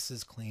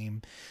 witnesses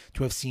claim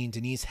to have seen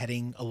Denise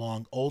heading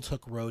along Old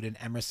Hook Road in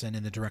Emerson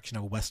in the direction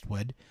of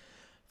Westwood.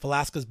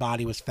 Falaska's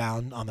body was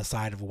found on the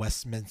side of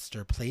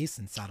Westminster Place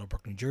in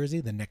Saddlebrook, New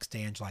Jersey, the next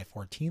day on July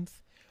 14th.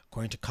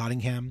 According to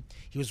Cottingham,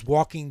 he was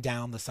walking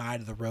down the side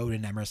of the road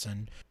in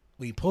Emerson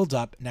when he pulled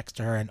up next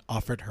to her and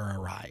offered her a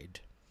ride.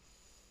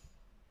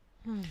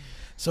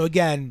 So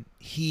again,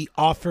 he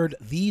offered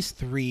these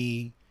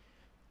 3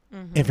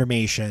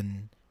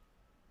 information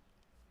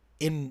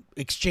in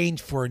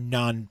exchange for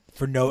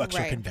no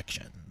extra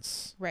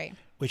convictions. Right.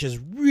 Which is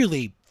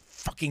really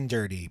fucking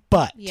dirty.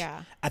 But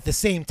yeah, at the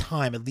same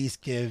time, at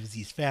least gives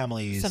these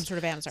families some sort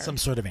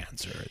of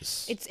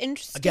answers. It's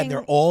interesting. Again,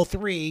 they're all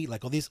 3,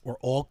 like all these were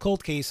all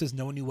cold cases.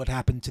 No one knew what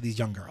happened to these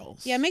young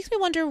girls. Yeah, it makes me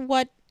wonder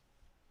what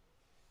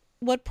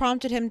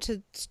prompted him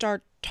to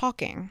start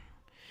talking.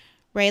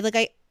 Right?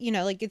 Like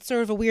it's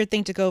sort of a weird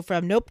thing to go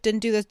from, nope, didn't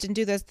do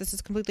this, this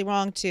is completely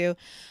wrong, to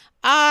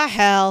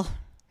Hell.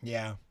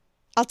 Yeah.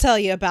 I'll tell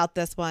you about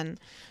this one.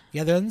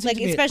 Yeah, there doesn't seem like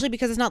to be especially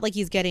because it's not like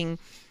he's getting.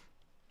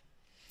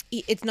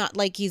 It's not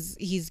like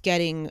he's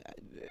getting.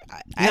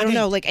 I don't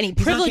know, like any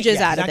privileges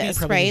out of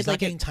this, right? He's not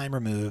getting time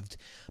removed.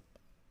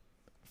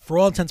 For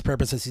all intents and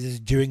purposes, he's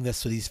just doing this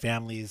so these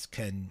families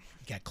can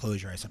get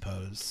closure, I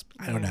suppose.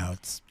 I don't know.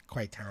 It's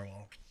quite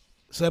terrible.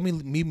 So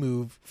then we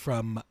move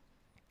from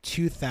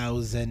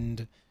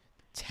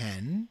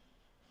 2010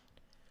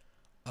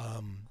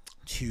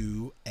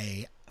 to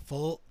a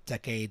full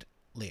decade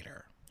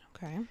later.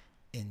 Okay.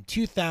 In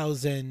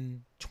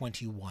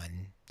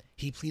 2021,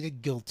 he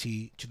pleaded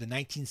guilty to the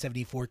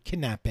 1974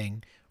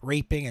 kidnapping,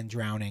 raping, and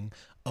drowning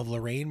of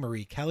Lorraine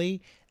Marie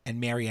Kelly and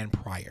Marianne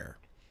Pryor.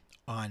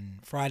 On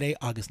Friday,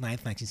 August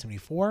 9th,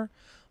 1974,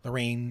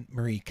 Lorraine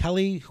Marie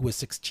Kelly, who was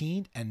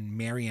 16, and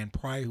Marianne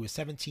Pryor, who was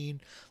 17,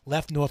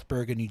 left North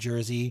Bergen, New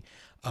Jersey,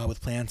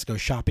 with plans to go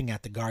shopping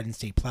at the Garden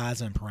State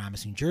Plaza in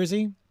Paramus, New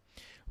Jersey.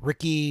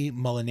 Ricky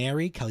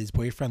Molinari, Kelly's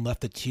boyfriend,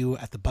 left the two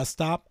at the bus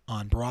stop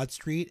on Broad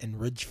Street in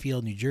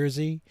Ridgefield, New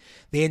Jersey.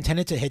 They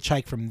intended to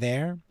hitchhike from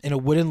there in a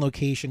wooden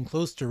location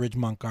close to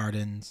Ridgemont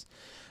Gardens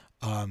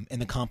in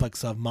the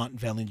complex of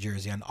Montvale, New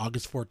Jersey. On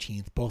August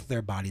 14th, both of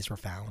their bodies were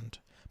found.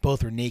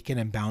 Both were naked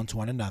and bound to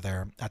one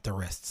another at the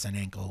wrists and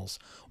ankles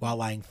while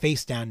lying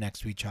face down next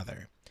to each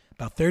other.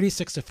 About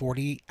 36 to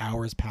 40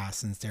 hours passed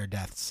since their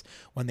deaths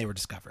when they were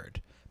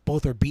discovered.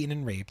 Both were beaten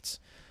and raped.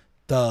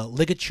 The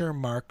ligature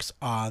marks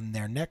on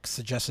their necks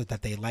suggested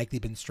that they likely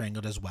been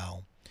strangled as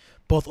well.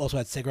 Both also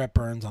had cigarette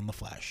burns on the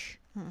flesh.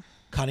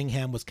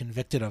 Cunningham was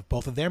convicted of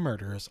both of their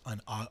murders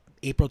on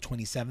April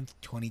 27th,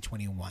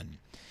 2021.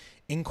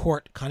 In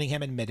court,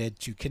 Cunningham admitted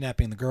to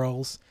kidnapping the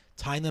girls,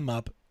 tying them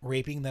up,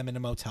 raping them in a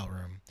motel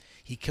room.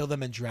 He killed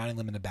them and drowning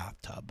them in a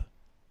bathtub.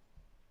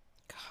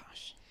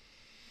 Gosh.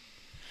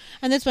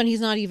 And this one,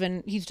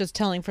 he's just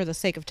telling for the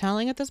sake of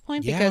telling at this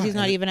point, because he's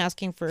not even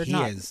asking for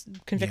conviction.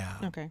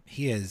 Yeah, okay.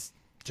 He is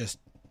just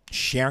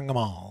sharing them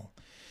all.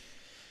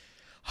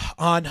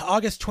 On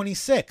August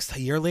 26th,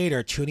 a year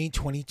later,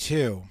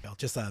 2022,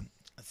 just a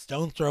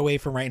stone's throw away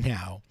from right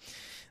now,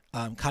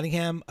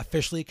 Cunningham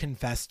officially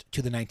confessed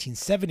to the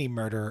 1970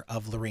 murder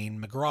of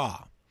Lorraine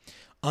McGraw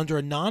under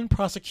a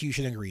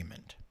non-prosecution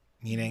agreement,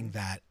 meaning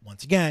that,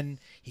 once again,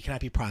 he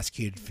cannot be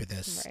prosecuted for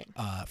this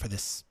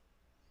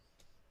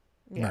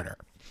murder.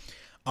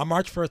 On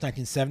March 1st,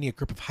 1970, a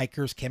group of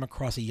hikers came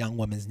across a young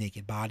woman's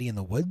naked body in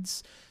the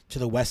woods to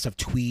the west of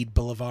Tweed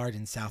Boulevard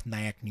in South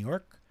Nyack, New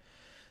York.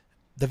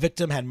 The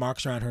victim had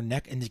marks around her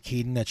neck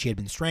indicating that she had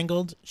been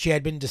strangled. She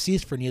had been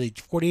deceased for nearly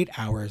 48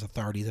 hours,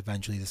 authorities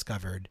eventually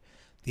discovered.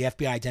 The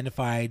FBI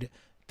identified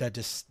the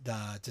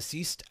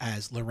deceased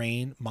as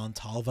Lorraine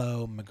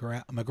Montalvo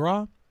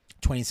McGraw,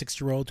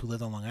 26-year-old who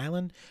lived on Long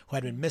Island, who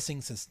had been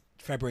missing since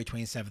February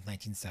 27,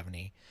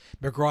 1970.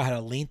 McGraw had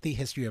a lengthy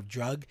history of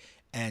drug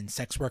and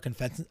sex work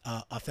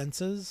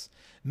offenses.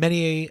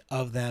 Many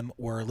of them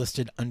were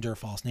listed under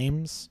false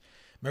names.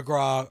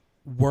 McGraw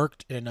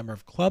worked in a number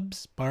of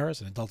clubs, bars,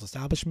 and adult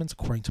establishments,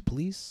 according to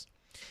police.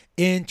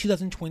 In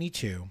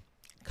 2022,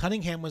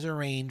 Cunningham was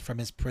arraigned from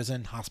his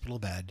prison hospital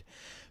bed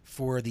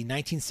for the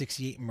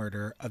 1968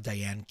 murder of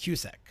Diane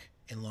Cusick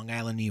in Long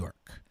Island, New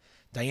York.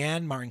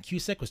 Diane Martin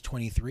Cusick was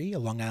 23, a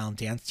Long Island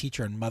dance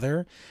teacher and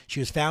mother. She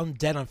was found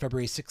dead on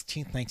February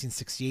 16,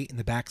 1968, in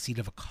the backseat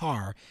of a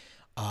car,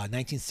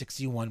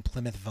 1961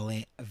 Plymouth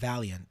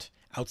Valiant,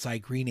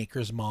 outside Green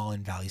Acres Mall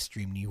in Valley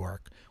Stream, New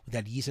York, with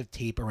adhesive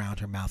tape around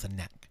her mouth and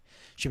neck.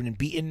 She had been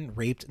beaten,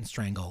 raped, and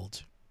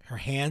strangled. Her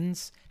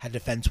hands had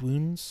defense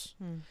wounds.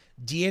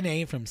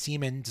 DNA from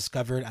semen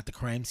discovered at the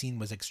crime scene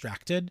was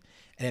extracted,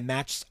 and it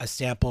matched a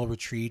sample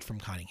retrieved from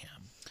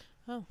Cunningham.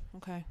 Oh,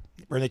 okay.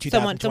 Or in the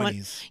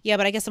 2020s. Yeah,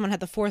 but I guess someone had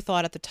the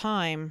forethought at the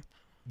time.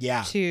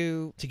 Yeah.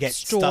 To get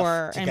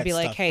store stuff, and be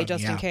like, hey,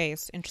 just in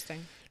case.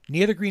 Interesting.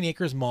 Near the Green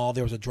Acres Mall,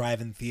 there was a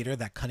drive-in theater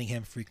that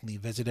Cunningham frequently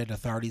visited.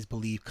 Authorities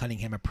believe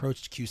Cunningham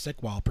approached Cusick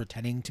while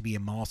pretending to be a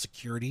mall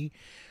security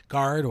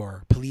guard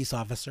or police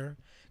officer.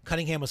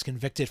 Cunningham was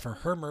convicted for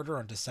her murder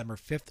on December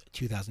 5th,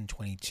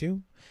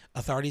 2022.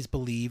 Authorities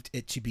believed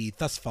it to be,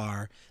 thus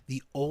far,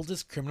 the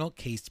oldest criminal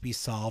case to be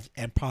solved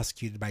and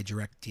prosecuted by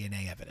direct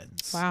DNA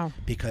evidence. Wow.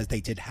 Because they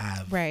did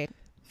have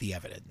the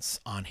evidence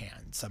on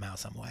hand somehow,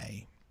 some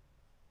way.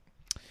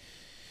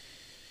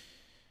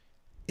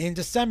 In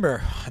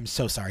December, I'm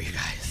so sorry, you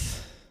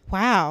guys.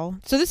 Wow.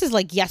 So this is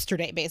like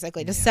yesterday,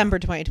 basically. December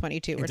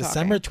 2022. In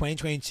December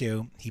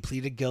 2022, he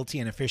pleaded guilty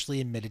and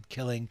officially admitted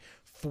killing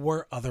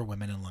 4 other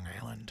women in Long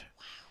Island.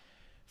 Wow.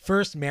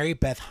 First, Mary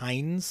Beth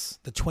Hines.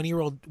 The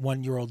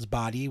 21-year-old's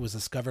body was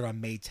discovered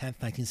on May 10th,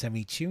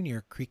 1972,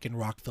 near Creek in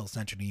Rockville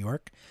Center, New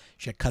York.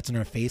 She had cuts on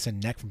her face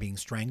and neck from being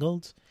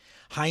strangled.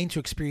 Hines, who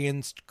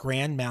experienced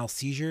grand mal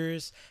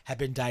seizures, had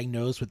been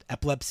diagnosed with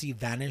epilepsy,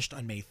 vanished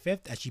on May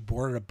 5th as she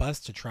boarded a bus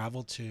to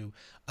travel to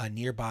a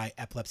nearby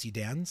epilepsy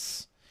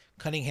dance.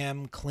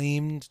 Cunningham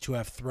claimed to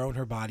have thrown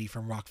her body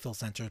from Rockville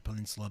Center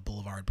Peninsula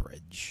Boulevard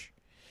Bridge.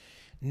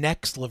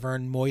 Next,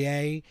 Laverne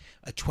Moyer,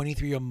 a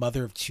 23-year-old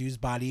mother of two's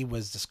body,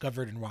 was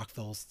discovered in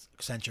Rockville's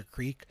Center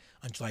Creek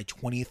on July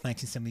 20th,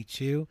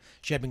 1972.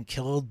 She had been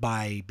killed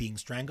by being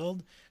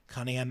strangled.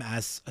 Cunningham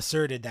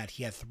asserted that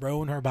he had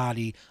thrown her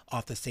body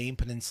off the same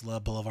Peninsula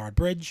Boulevard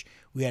Bridge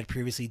we had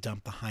previously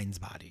dumped the Hines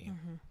body.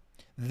 Mm-hmm.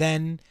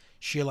 Then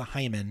Sheila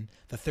Hyman,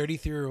 the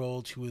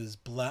 33-year-old who was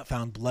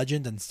found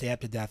bludgeoned and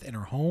stabbed to death in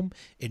her home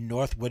in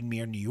North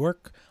Woodmere, New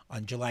York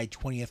on July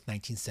 20th,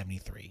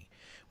 1973.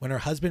 When her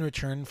husband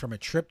returned from a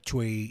trip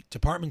to a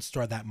department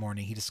store that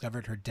morning, he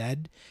discovered her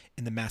dead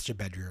in the master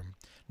bedroom.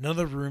 None of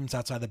the rooms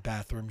outside the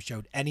bathroom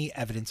showed any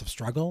evidence of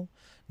struggle.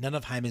 None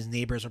of Hyman's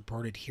neighbors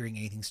reported hearing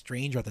anything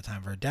strange at the time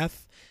of her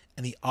death,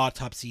 and the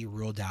autopsy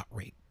ruled out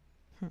rape.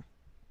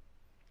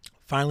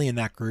 Finally, in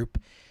that group,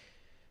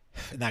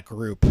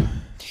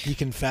 he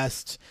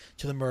confessed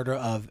to the murder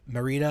of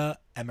Merida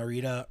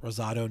Emerita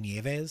Rosado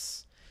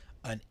Nieves,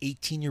 an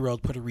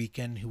 18-year-old Puerto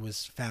Rican who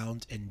was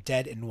found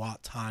dead in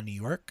Waughton, New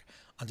York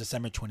on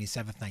December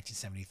 27,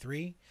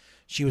 1973.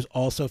 She was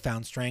also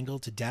found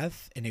strangled to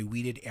death in a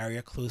weeded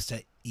area close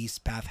to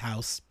East Bath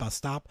House bus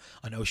stop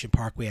on Ocean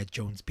Parkway at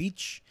Jones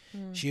Beach.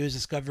 She was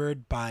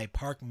discovered by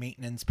park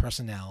maintenance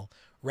personnel,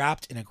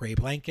 wrapped in a gray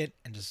blanket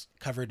and just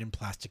covered in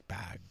plastic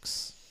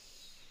bags.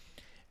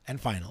 And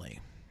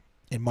finally,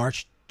 in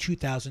March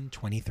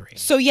 2023.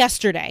 So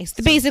yesterday.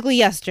 Basically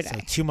yesterday. So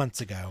 2 months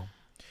ago.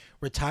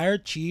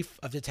 Retired Chief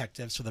of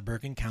Detectives for the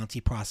Bergen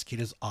County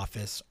Prosecutor's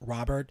Office,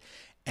 Robert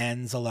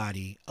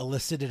Anzalati,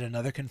 elicited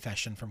another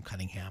confession from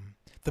Cunningham.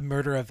 The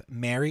murder of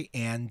Mary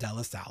Ann De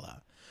La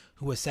Sala,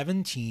 who was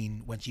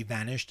 17 when she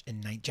vanished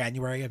in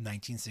January of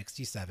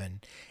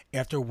 1967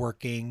 after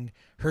working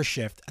her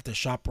shift at the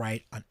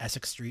ShopRite on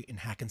Essex Street in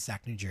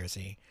Hackensack, New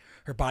Jersey.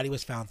 Her body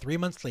was found 3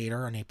 months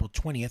later on April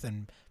 20th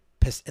in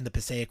the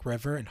Passaic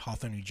River in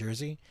Hawthorne, New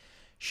Jersey.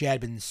 She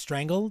had been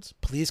strangled.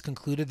 Police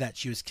concluded that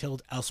she was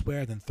killed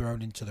elsewhere than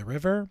thrown into the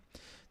river.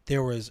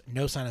 There was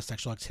no sign of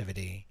sexual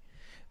activity.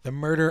 The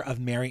murder of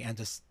Mary Ann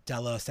De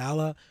La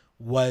Sala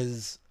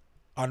was,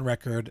 on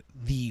record,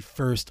 the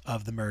first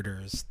of the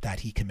murders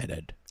that he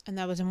committed. And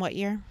that was in what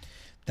year?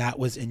 That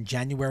was in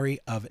January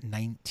of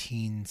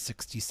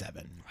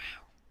 1967. Wow.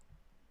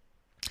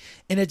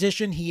 In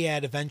addition, he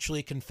had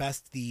eventually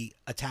confessed the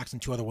attacks on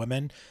two other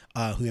women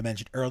who I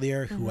mentioned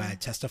earlier, who had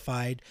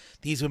testified.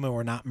 These women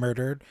were not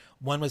murdered.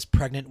 One was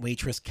pregnant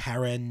waitress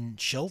Karen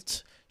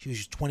Schilt. She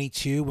was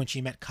 22 when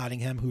she met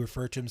Cunningham, who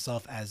referred to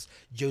himself as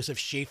Joseph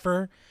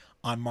Schaefer,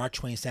 on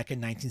March 22nd,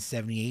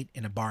 1978,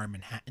 in a bar in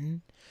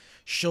Manhattan.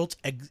 Schultz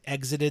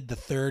exited the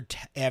 3rd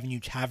Avenue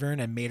Tavern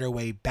and made her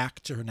way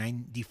back to her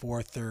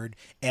 94 3rd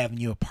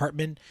Avenue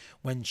apartment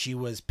when she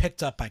was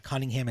picked up by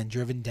Cunningham and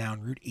driven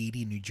down Route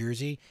 80 in New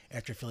Jersey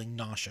after feeling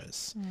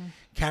nauseous.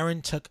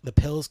 Karen took the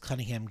pills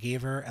Cunningham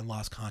gave her and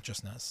lost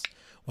consciousness.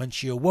 When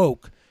she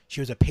awoke, she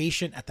was a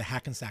patient at the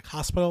Hackensack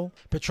Hospital.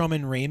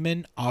 Patrolman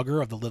Raymond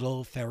Auger of the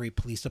Little Ferry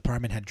Police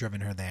Department had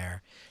driven her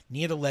there.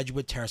 Near the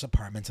Ledgewood Terrace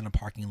apartments in a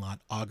parking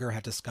lot, Auger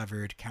had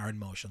discovered Karen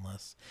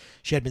motionless.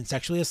 She had been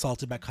sexually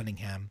assaulted by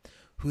Cunningham,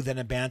 who then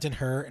abandoned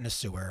her in a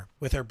sewer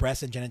with her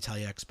breasts and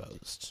genitalia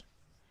exposed.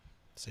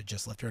 So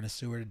just left her in a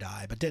sewer to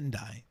die, but didn't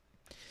die.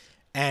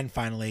 And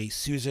finally,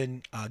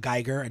 Susan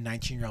Geiger, a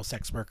 19-year-old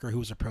sex worker who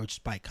was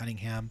approached by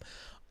Cunningham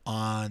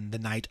on the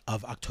night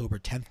of October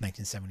 10th,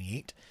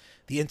 1978.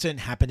 The incident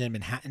happened in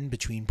Manhattan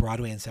between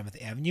Broadway and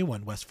 7th Avenue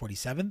on West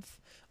 47th.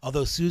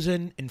 Although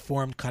Susan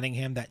informed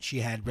Cunningham that she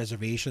had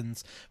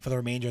reservations for the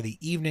remainder of the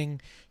evening,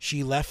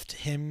 she left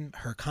him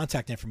her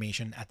contact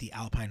information at the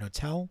Alpine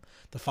Hotel.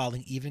 The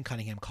following evening,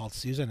 Cunningham called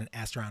Susan and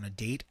asked her on a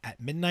date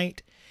at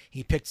midnight.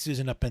 He picked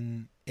Susan up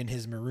in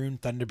his maroon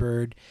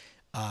Thunderbird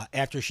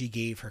after she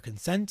gave her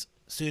consent.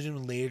 Susan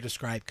would later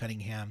describe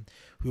Cunningham,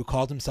 who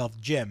called himself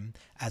Jim,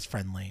 as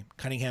friendly.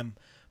 Cunningham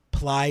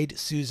plied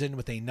Susan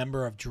with a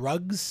number of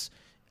drug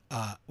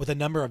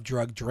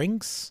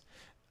drinks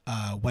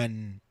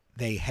when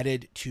they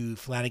headed to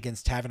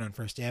Flanagan's Tavern on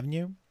First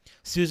Avenue.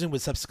 Susan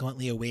was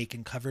subsequently awake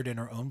and covered in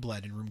her own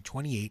blood in room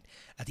 28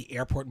 at the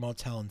Airport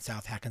Motel in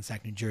South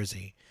Hackensack, New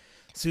Jersey.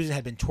 Susan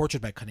had been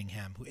tortured by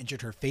Cunningham, who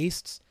injured her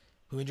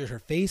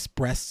face,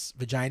 breasts,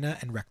 vagina,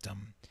 and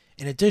rectum.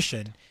 In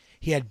addition,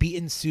 he had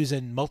beaten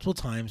Susan multiple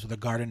times with a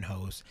garden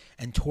hose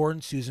and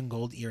torn Susan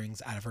gold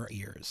earrings out of her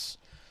ears.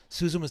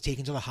 Susan was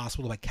taken to the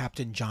hospital by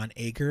Captain John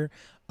Ager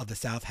of the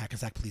South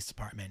Hackensack Police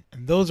Department.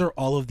 And those are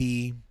all of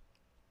the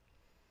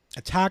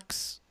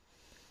attacks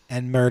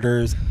and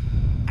murders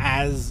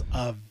as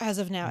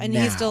of now. And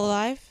he's still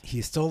alive?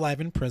 He's still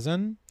alive in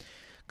prison.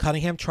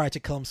 Cunningham tried to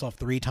kill himself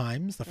 3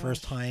 times. The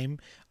first time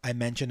I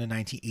mentioned in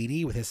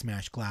 1980 with his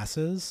smashed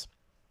glasses.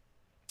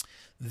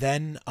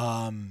 Then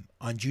on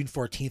June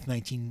 14th,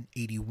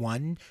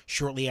 1981,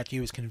 shortly after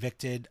he was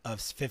convicted of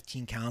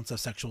 15 counts of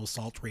sexual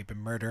assault, rape, and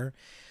murder,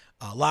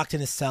 locked in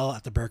his cell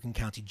at the Bergen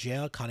County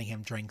Jail,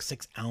 Cunningham drank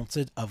 6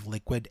 ounces of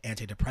liquid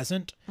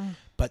antidepressant,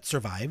 but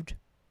survived.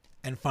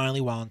 And finally,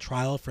 while on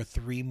trial for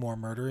 3 more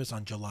murders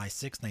on July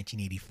 6,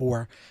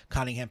 1984,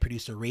 Cunningham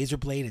produced a razor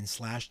blade and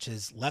slashed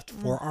his left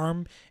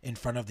forearm in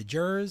front of the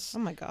jurors. Oh,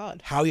 my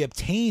God. How he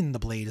obtained the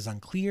blade is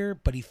unclear,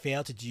 but he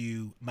failed to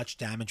do much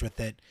damage with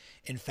it.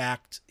 In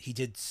fact, he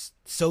did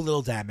so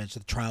little damage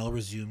that the trial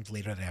resumed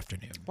later that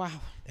afternoon. Wow.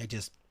 They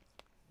just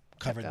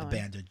covered the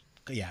bandage.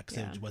 Yeah, because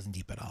it wasn't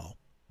deep at all.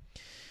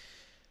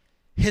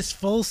 His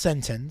full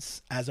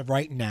sentence, as of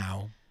right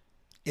now,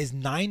 is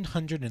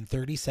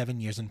 937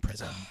 years in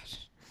prison.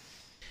 Gosh.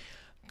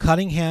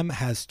 Cunningham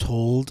has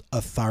told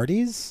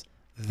authorities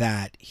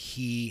that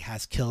he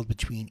has killed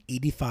between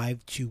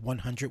 85 to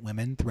 100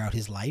 women throughout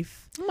his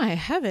life. Oh my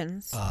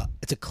heavens.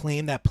 It's a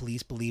claim that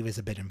police believe is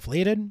a bit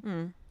inflated.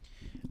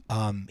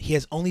 He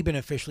has only been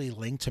officially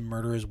linked to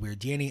murders where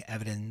DNA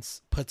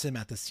evidence puts him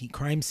at the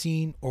crime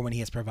scene or when he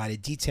has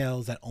provided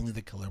details that only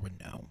the killer would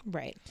know.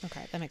 Right.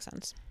 Okay. That makes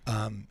sense.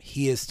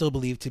 He is still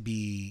believed to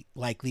be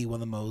likely one of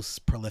the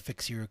most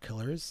prolific serial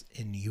killers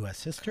in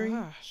U.S. history.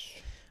 Gosh.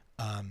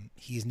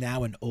 He's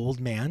now an old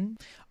man.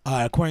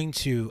 According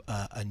to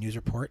a news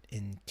report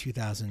in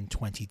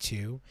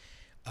 2022,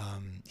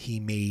 he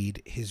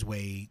made his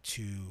way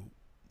to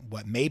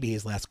what may be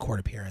his last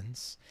court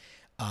appearance.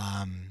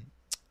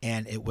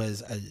 And it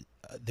was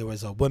there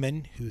was a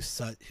woman who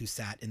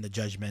sat in the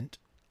judgment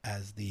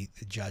as the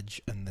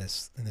judge in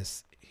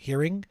this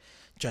hearing.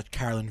 Judge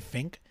Carolyn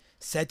Fink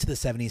said to the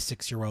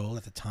 76-year-old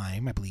at the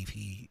time, I believe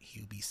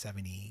he'll be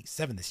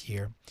 77 this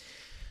year.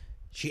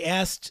 She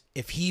asked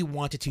if he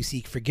wanted to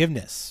seek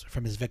forgiveness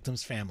from his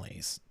victims'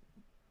 families,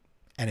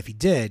 and if he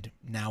did,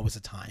 now was the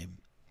time.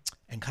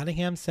 And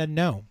Cunningham said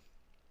no.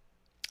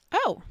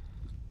 Oh.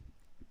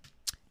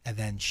 And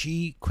then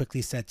she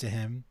quickly said to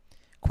him,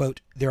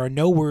 quote, "There are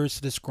no words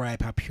to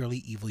describe how purely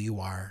evil you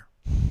are.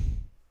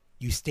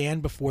 You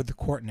stand before the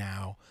court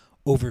now,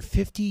 over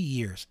 50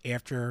 years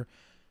after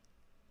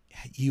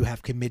you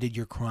have committed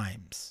your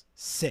crimes,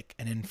 sick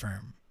and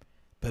infirm.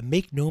 But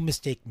make no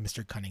mistake,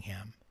 Mr.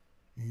 Cunningham,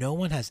 no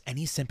one has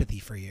any sympathy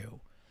for you.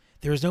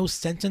 There is no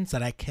sentence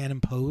that I can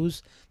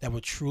impose that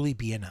will truly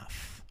be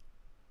enough."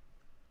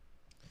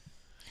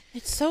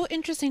 It's so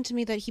interesting to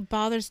me that he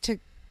bothers to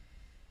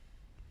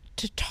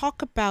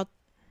talk about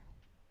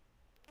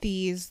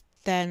these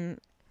then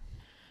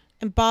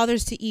and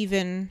bothers to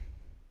even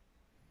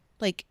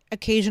like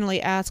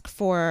occasionally ask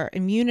for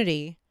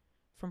immunity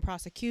from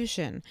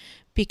prosecution,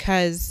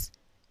 because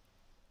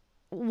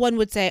one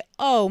would say,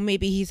 oh,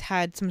 maybe he's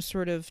had some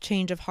sort of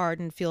change of heart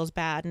and feels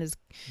bad and is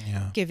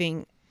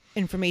giving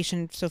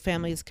information so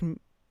families can,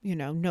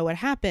 know what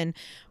happened.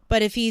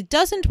 But if he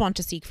doesn't want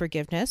to seek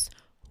forgiveness,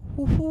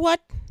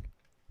 what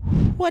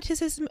is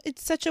his,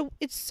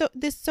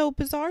 this so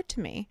bizarre to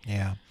me.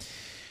 Yeah.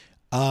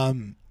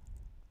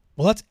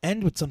 Well, let's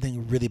end with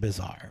something really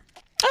bizarre.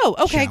 Oh,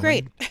 okay,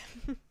 great.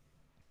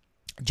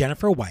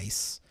 Jennifer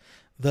Weiss,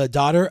 the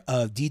daughter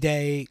of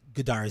Dide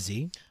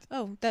Goodarzi.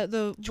 Oh,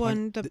 the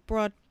one that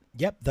brought.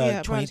 Yep,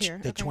 the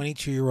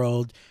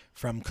 22-year-old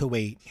from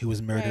Kuwait who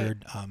was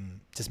murdered,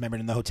 dismembered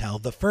in the hotel.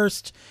 The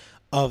first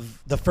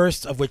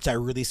of which I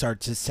really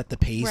started to set the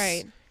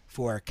pace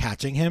for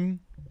catching him.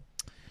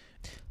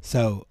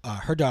 So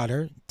her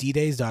daughter,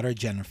 Dide's daughter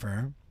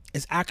Jennifer,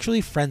 is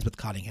actually friends with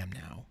Cunningham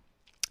now.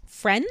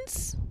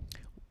 Friends?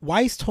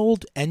 Weiss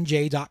told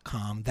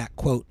NJ.com that,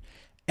 quote,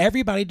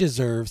 "Everybody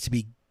deserves to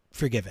be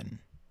forgiven.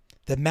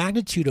 The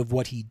magnitude of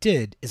what he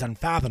did is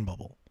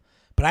unfathomable,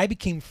 but I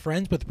became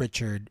friends with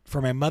Richard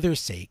for my mother's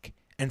sake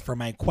and for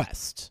my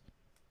quest."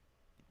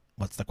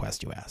 What's the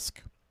quest, you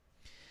ask?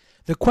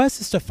 The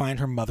quest is to find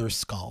her mother's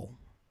skull.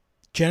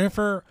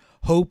 Jennifer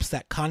hopes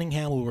that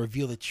Cunningham will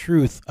reveal the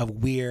truth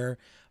of where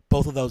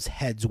both of those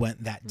heads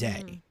went that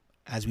day.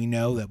 As we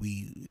know that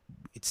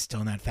it's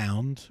still not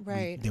found.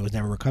 Right. They was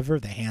never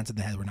recovered. The hands and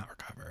the head were not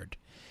recovered.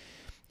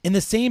 In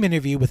the same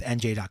interview with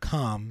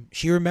NJ.com,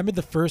 she remembered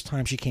the first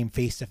time she came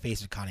face to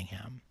face with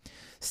Cunningham,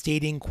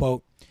 stating,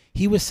 quote,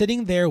 "He was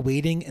sitting there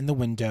waiting in the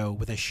window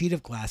with a sheet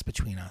of glass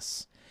between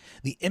us.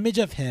 The image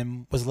of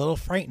him was a little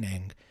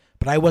frightening,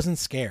 but I wasn't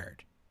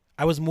scared.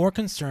 I was more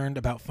concerned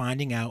about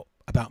finding out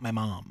about my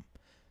mom.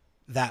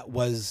 That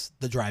was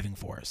the driving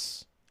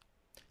force."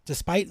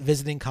 Despite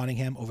visiting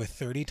Cunningham over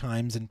 30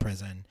 times in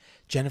prison,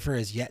 Jennifer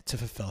is yet to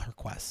fulfill her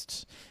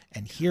quest.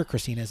 And here,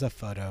 Christina, is a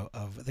photo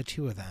of the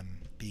two of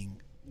them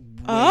being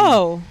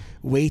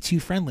way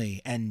too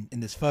friendly. And in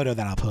this photo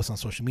that I'll post on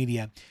social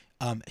media,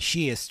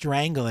 she is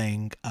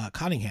strangling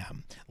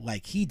Cunningham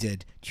like he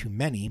did to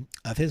many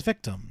of his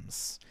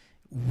victims.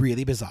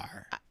 Really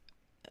bizarre.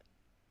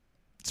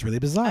 It's really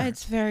bizarre.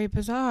 It's very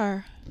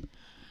bizarre.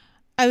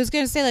 I was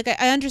going to say,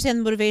 I understand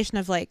the motivation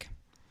of,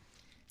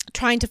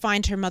 trying to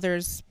find her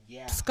mother's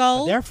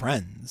skull. But they're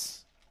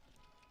friends.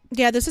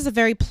 Yeah, this is a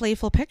very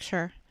playful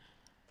picture.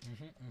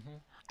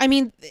 I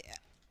mean,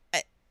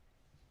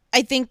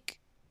 I think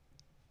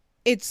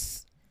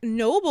it's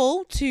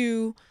noble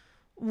to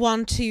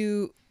want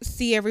to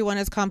see everyone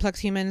as complex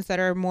humans that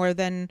are more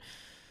than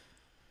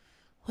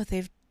what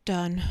they've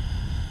done.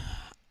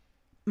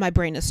 My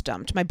brain is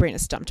stumped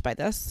by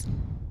this.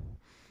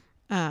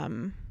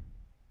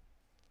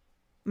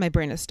 my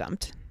brain is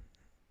stumped.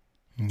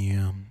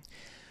 Yeah.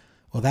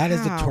 Well, that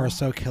is the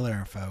Torso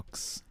Killer,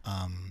 folks.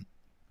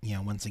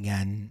 Once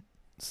again,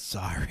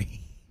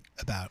 sorry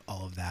about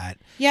all of that.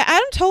 Yeah,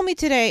 Adam told me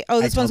today,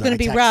 this one's going to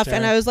be rough.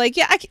 And I was like,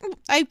 yeah,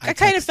 I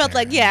kind of felt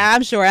like, yeah,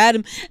 I'm sure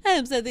Adam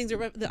said things are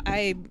rough.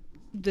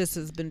 This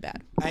has been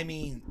bad. I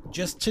mean,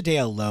 just today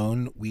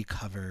alone, we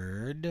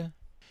covered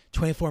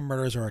 24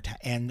 murders or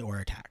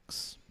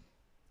attacks.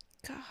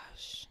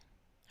 Gosh.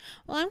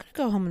 Well, I'm going to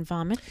go home and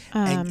vomit.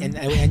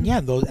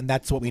 And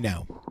that's what we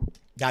know.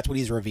 That's what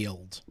he's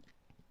revealed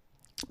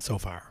so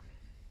far.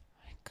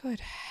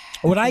 Good.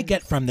 What I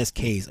get from this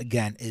case,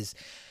 again, is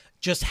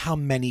just how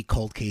many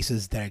cold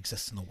cases there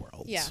exist in the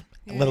world. Yeah.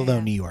 Let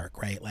alone New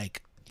York, right?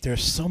 Like,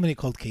 there's so many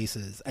cold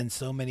cases and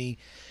so many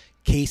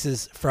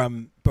cases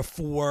from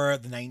before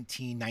the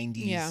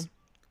 1990s,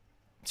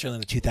 certainly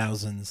the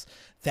 2000s,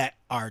 that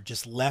are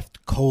just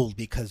left cold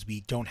because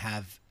we don't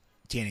have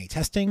DNA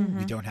testing,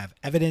 we don't have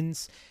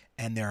evidence,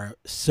 and there are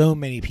so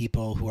many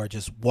people who are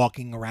just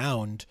walking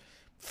around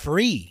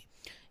free.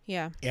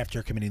 Yeah.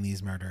 After committing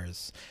these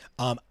murders.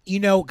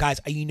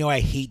 Guys, I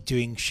hate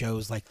doing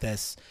shows like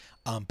this,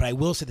 but I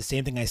will say the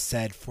same thing I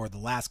said for the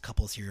last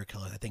couple of serial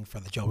killers. I think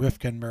for the Joe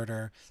Rifkin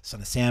murder,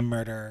 Son of Sam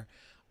murder.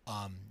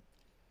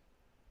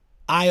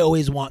 I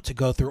always want to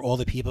go through all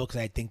the people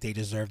because I think they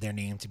deserve their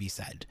name to be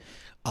said.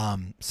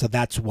 So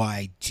that's why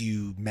I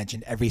do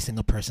mention every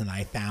single person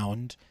I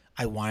found.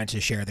 I wanted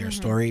to share their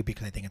story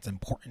because I think it's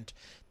important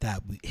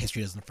that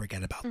history doesn't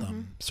forget about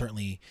them.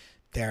 Certainly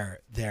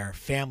their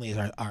families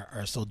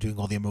are still doing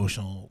all the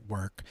emotional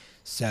work.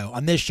 So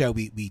on this show,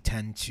 we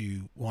tend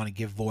to want to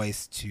give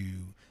voice to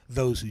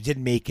those who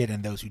didn't make it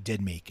and those who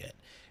did make it.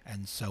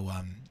 And so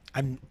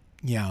it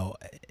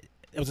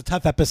was a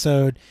tough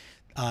episode.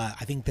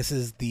 I think this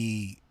is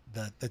the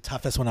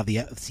toughest one of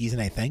the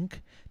season. I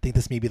think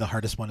this may be the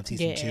hardest one of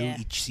season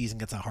 2. Each season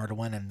gets a harder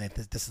one, and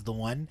this is the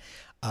one.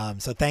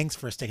 So thanks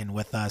for sticking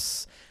with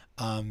us.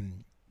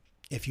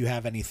 If you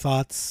have any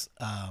thoughts,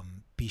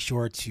 be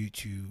sure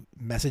to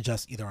message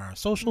us either on our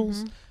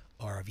socials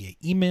or via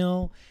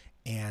email.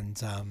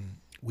 And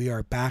we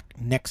are back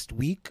next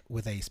week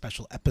with a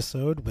special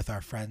episode with our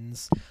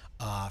friends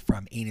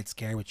from Ain't It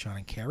Scary with Sean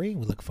and Carrie.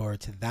 We look forward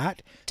to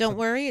that. Don't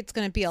worry, it's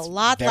going to be a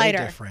lot very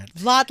lighter.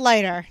 Different. Lot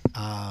lighter.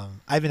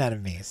 I've been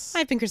Adam Mace.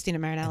 I've been Christina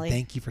Marinelli. And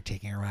thank you for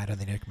taking a ride on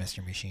the New York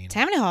Mystery Machine.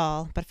 Tammany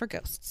Hall, but for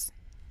ghosts.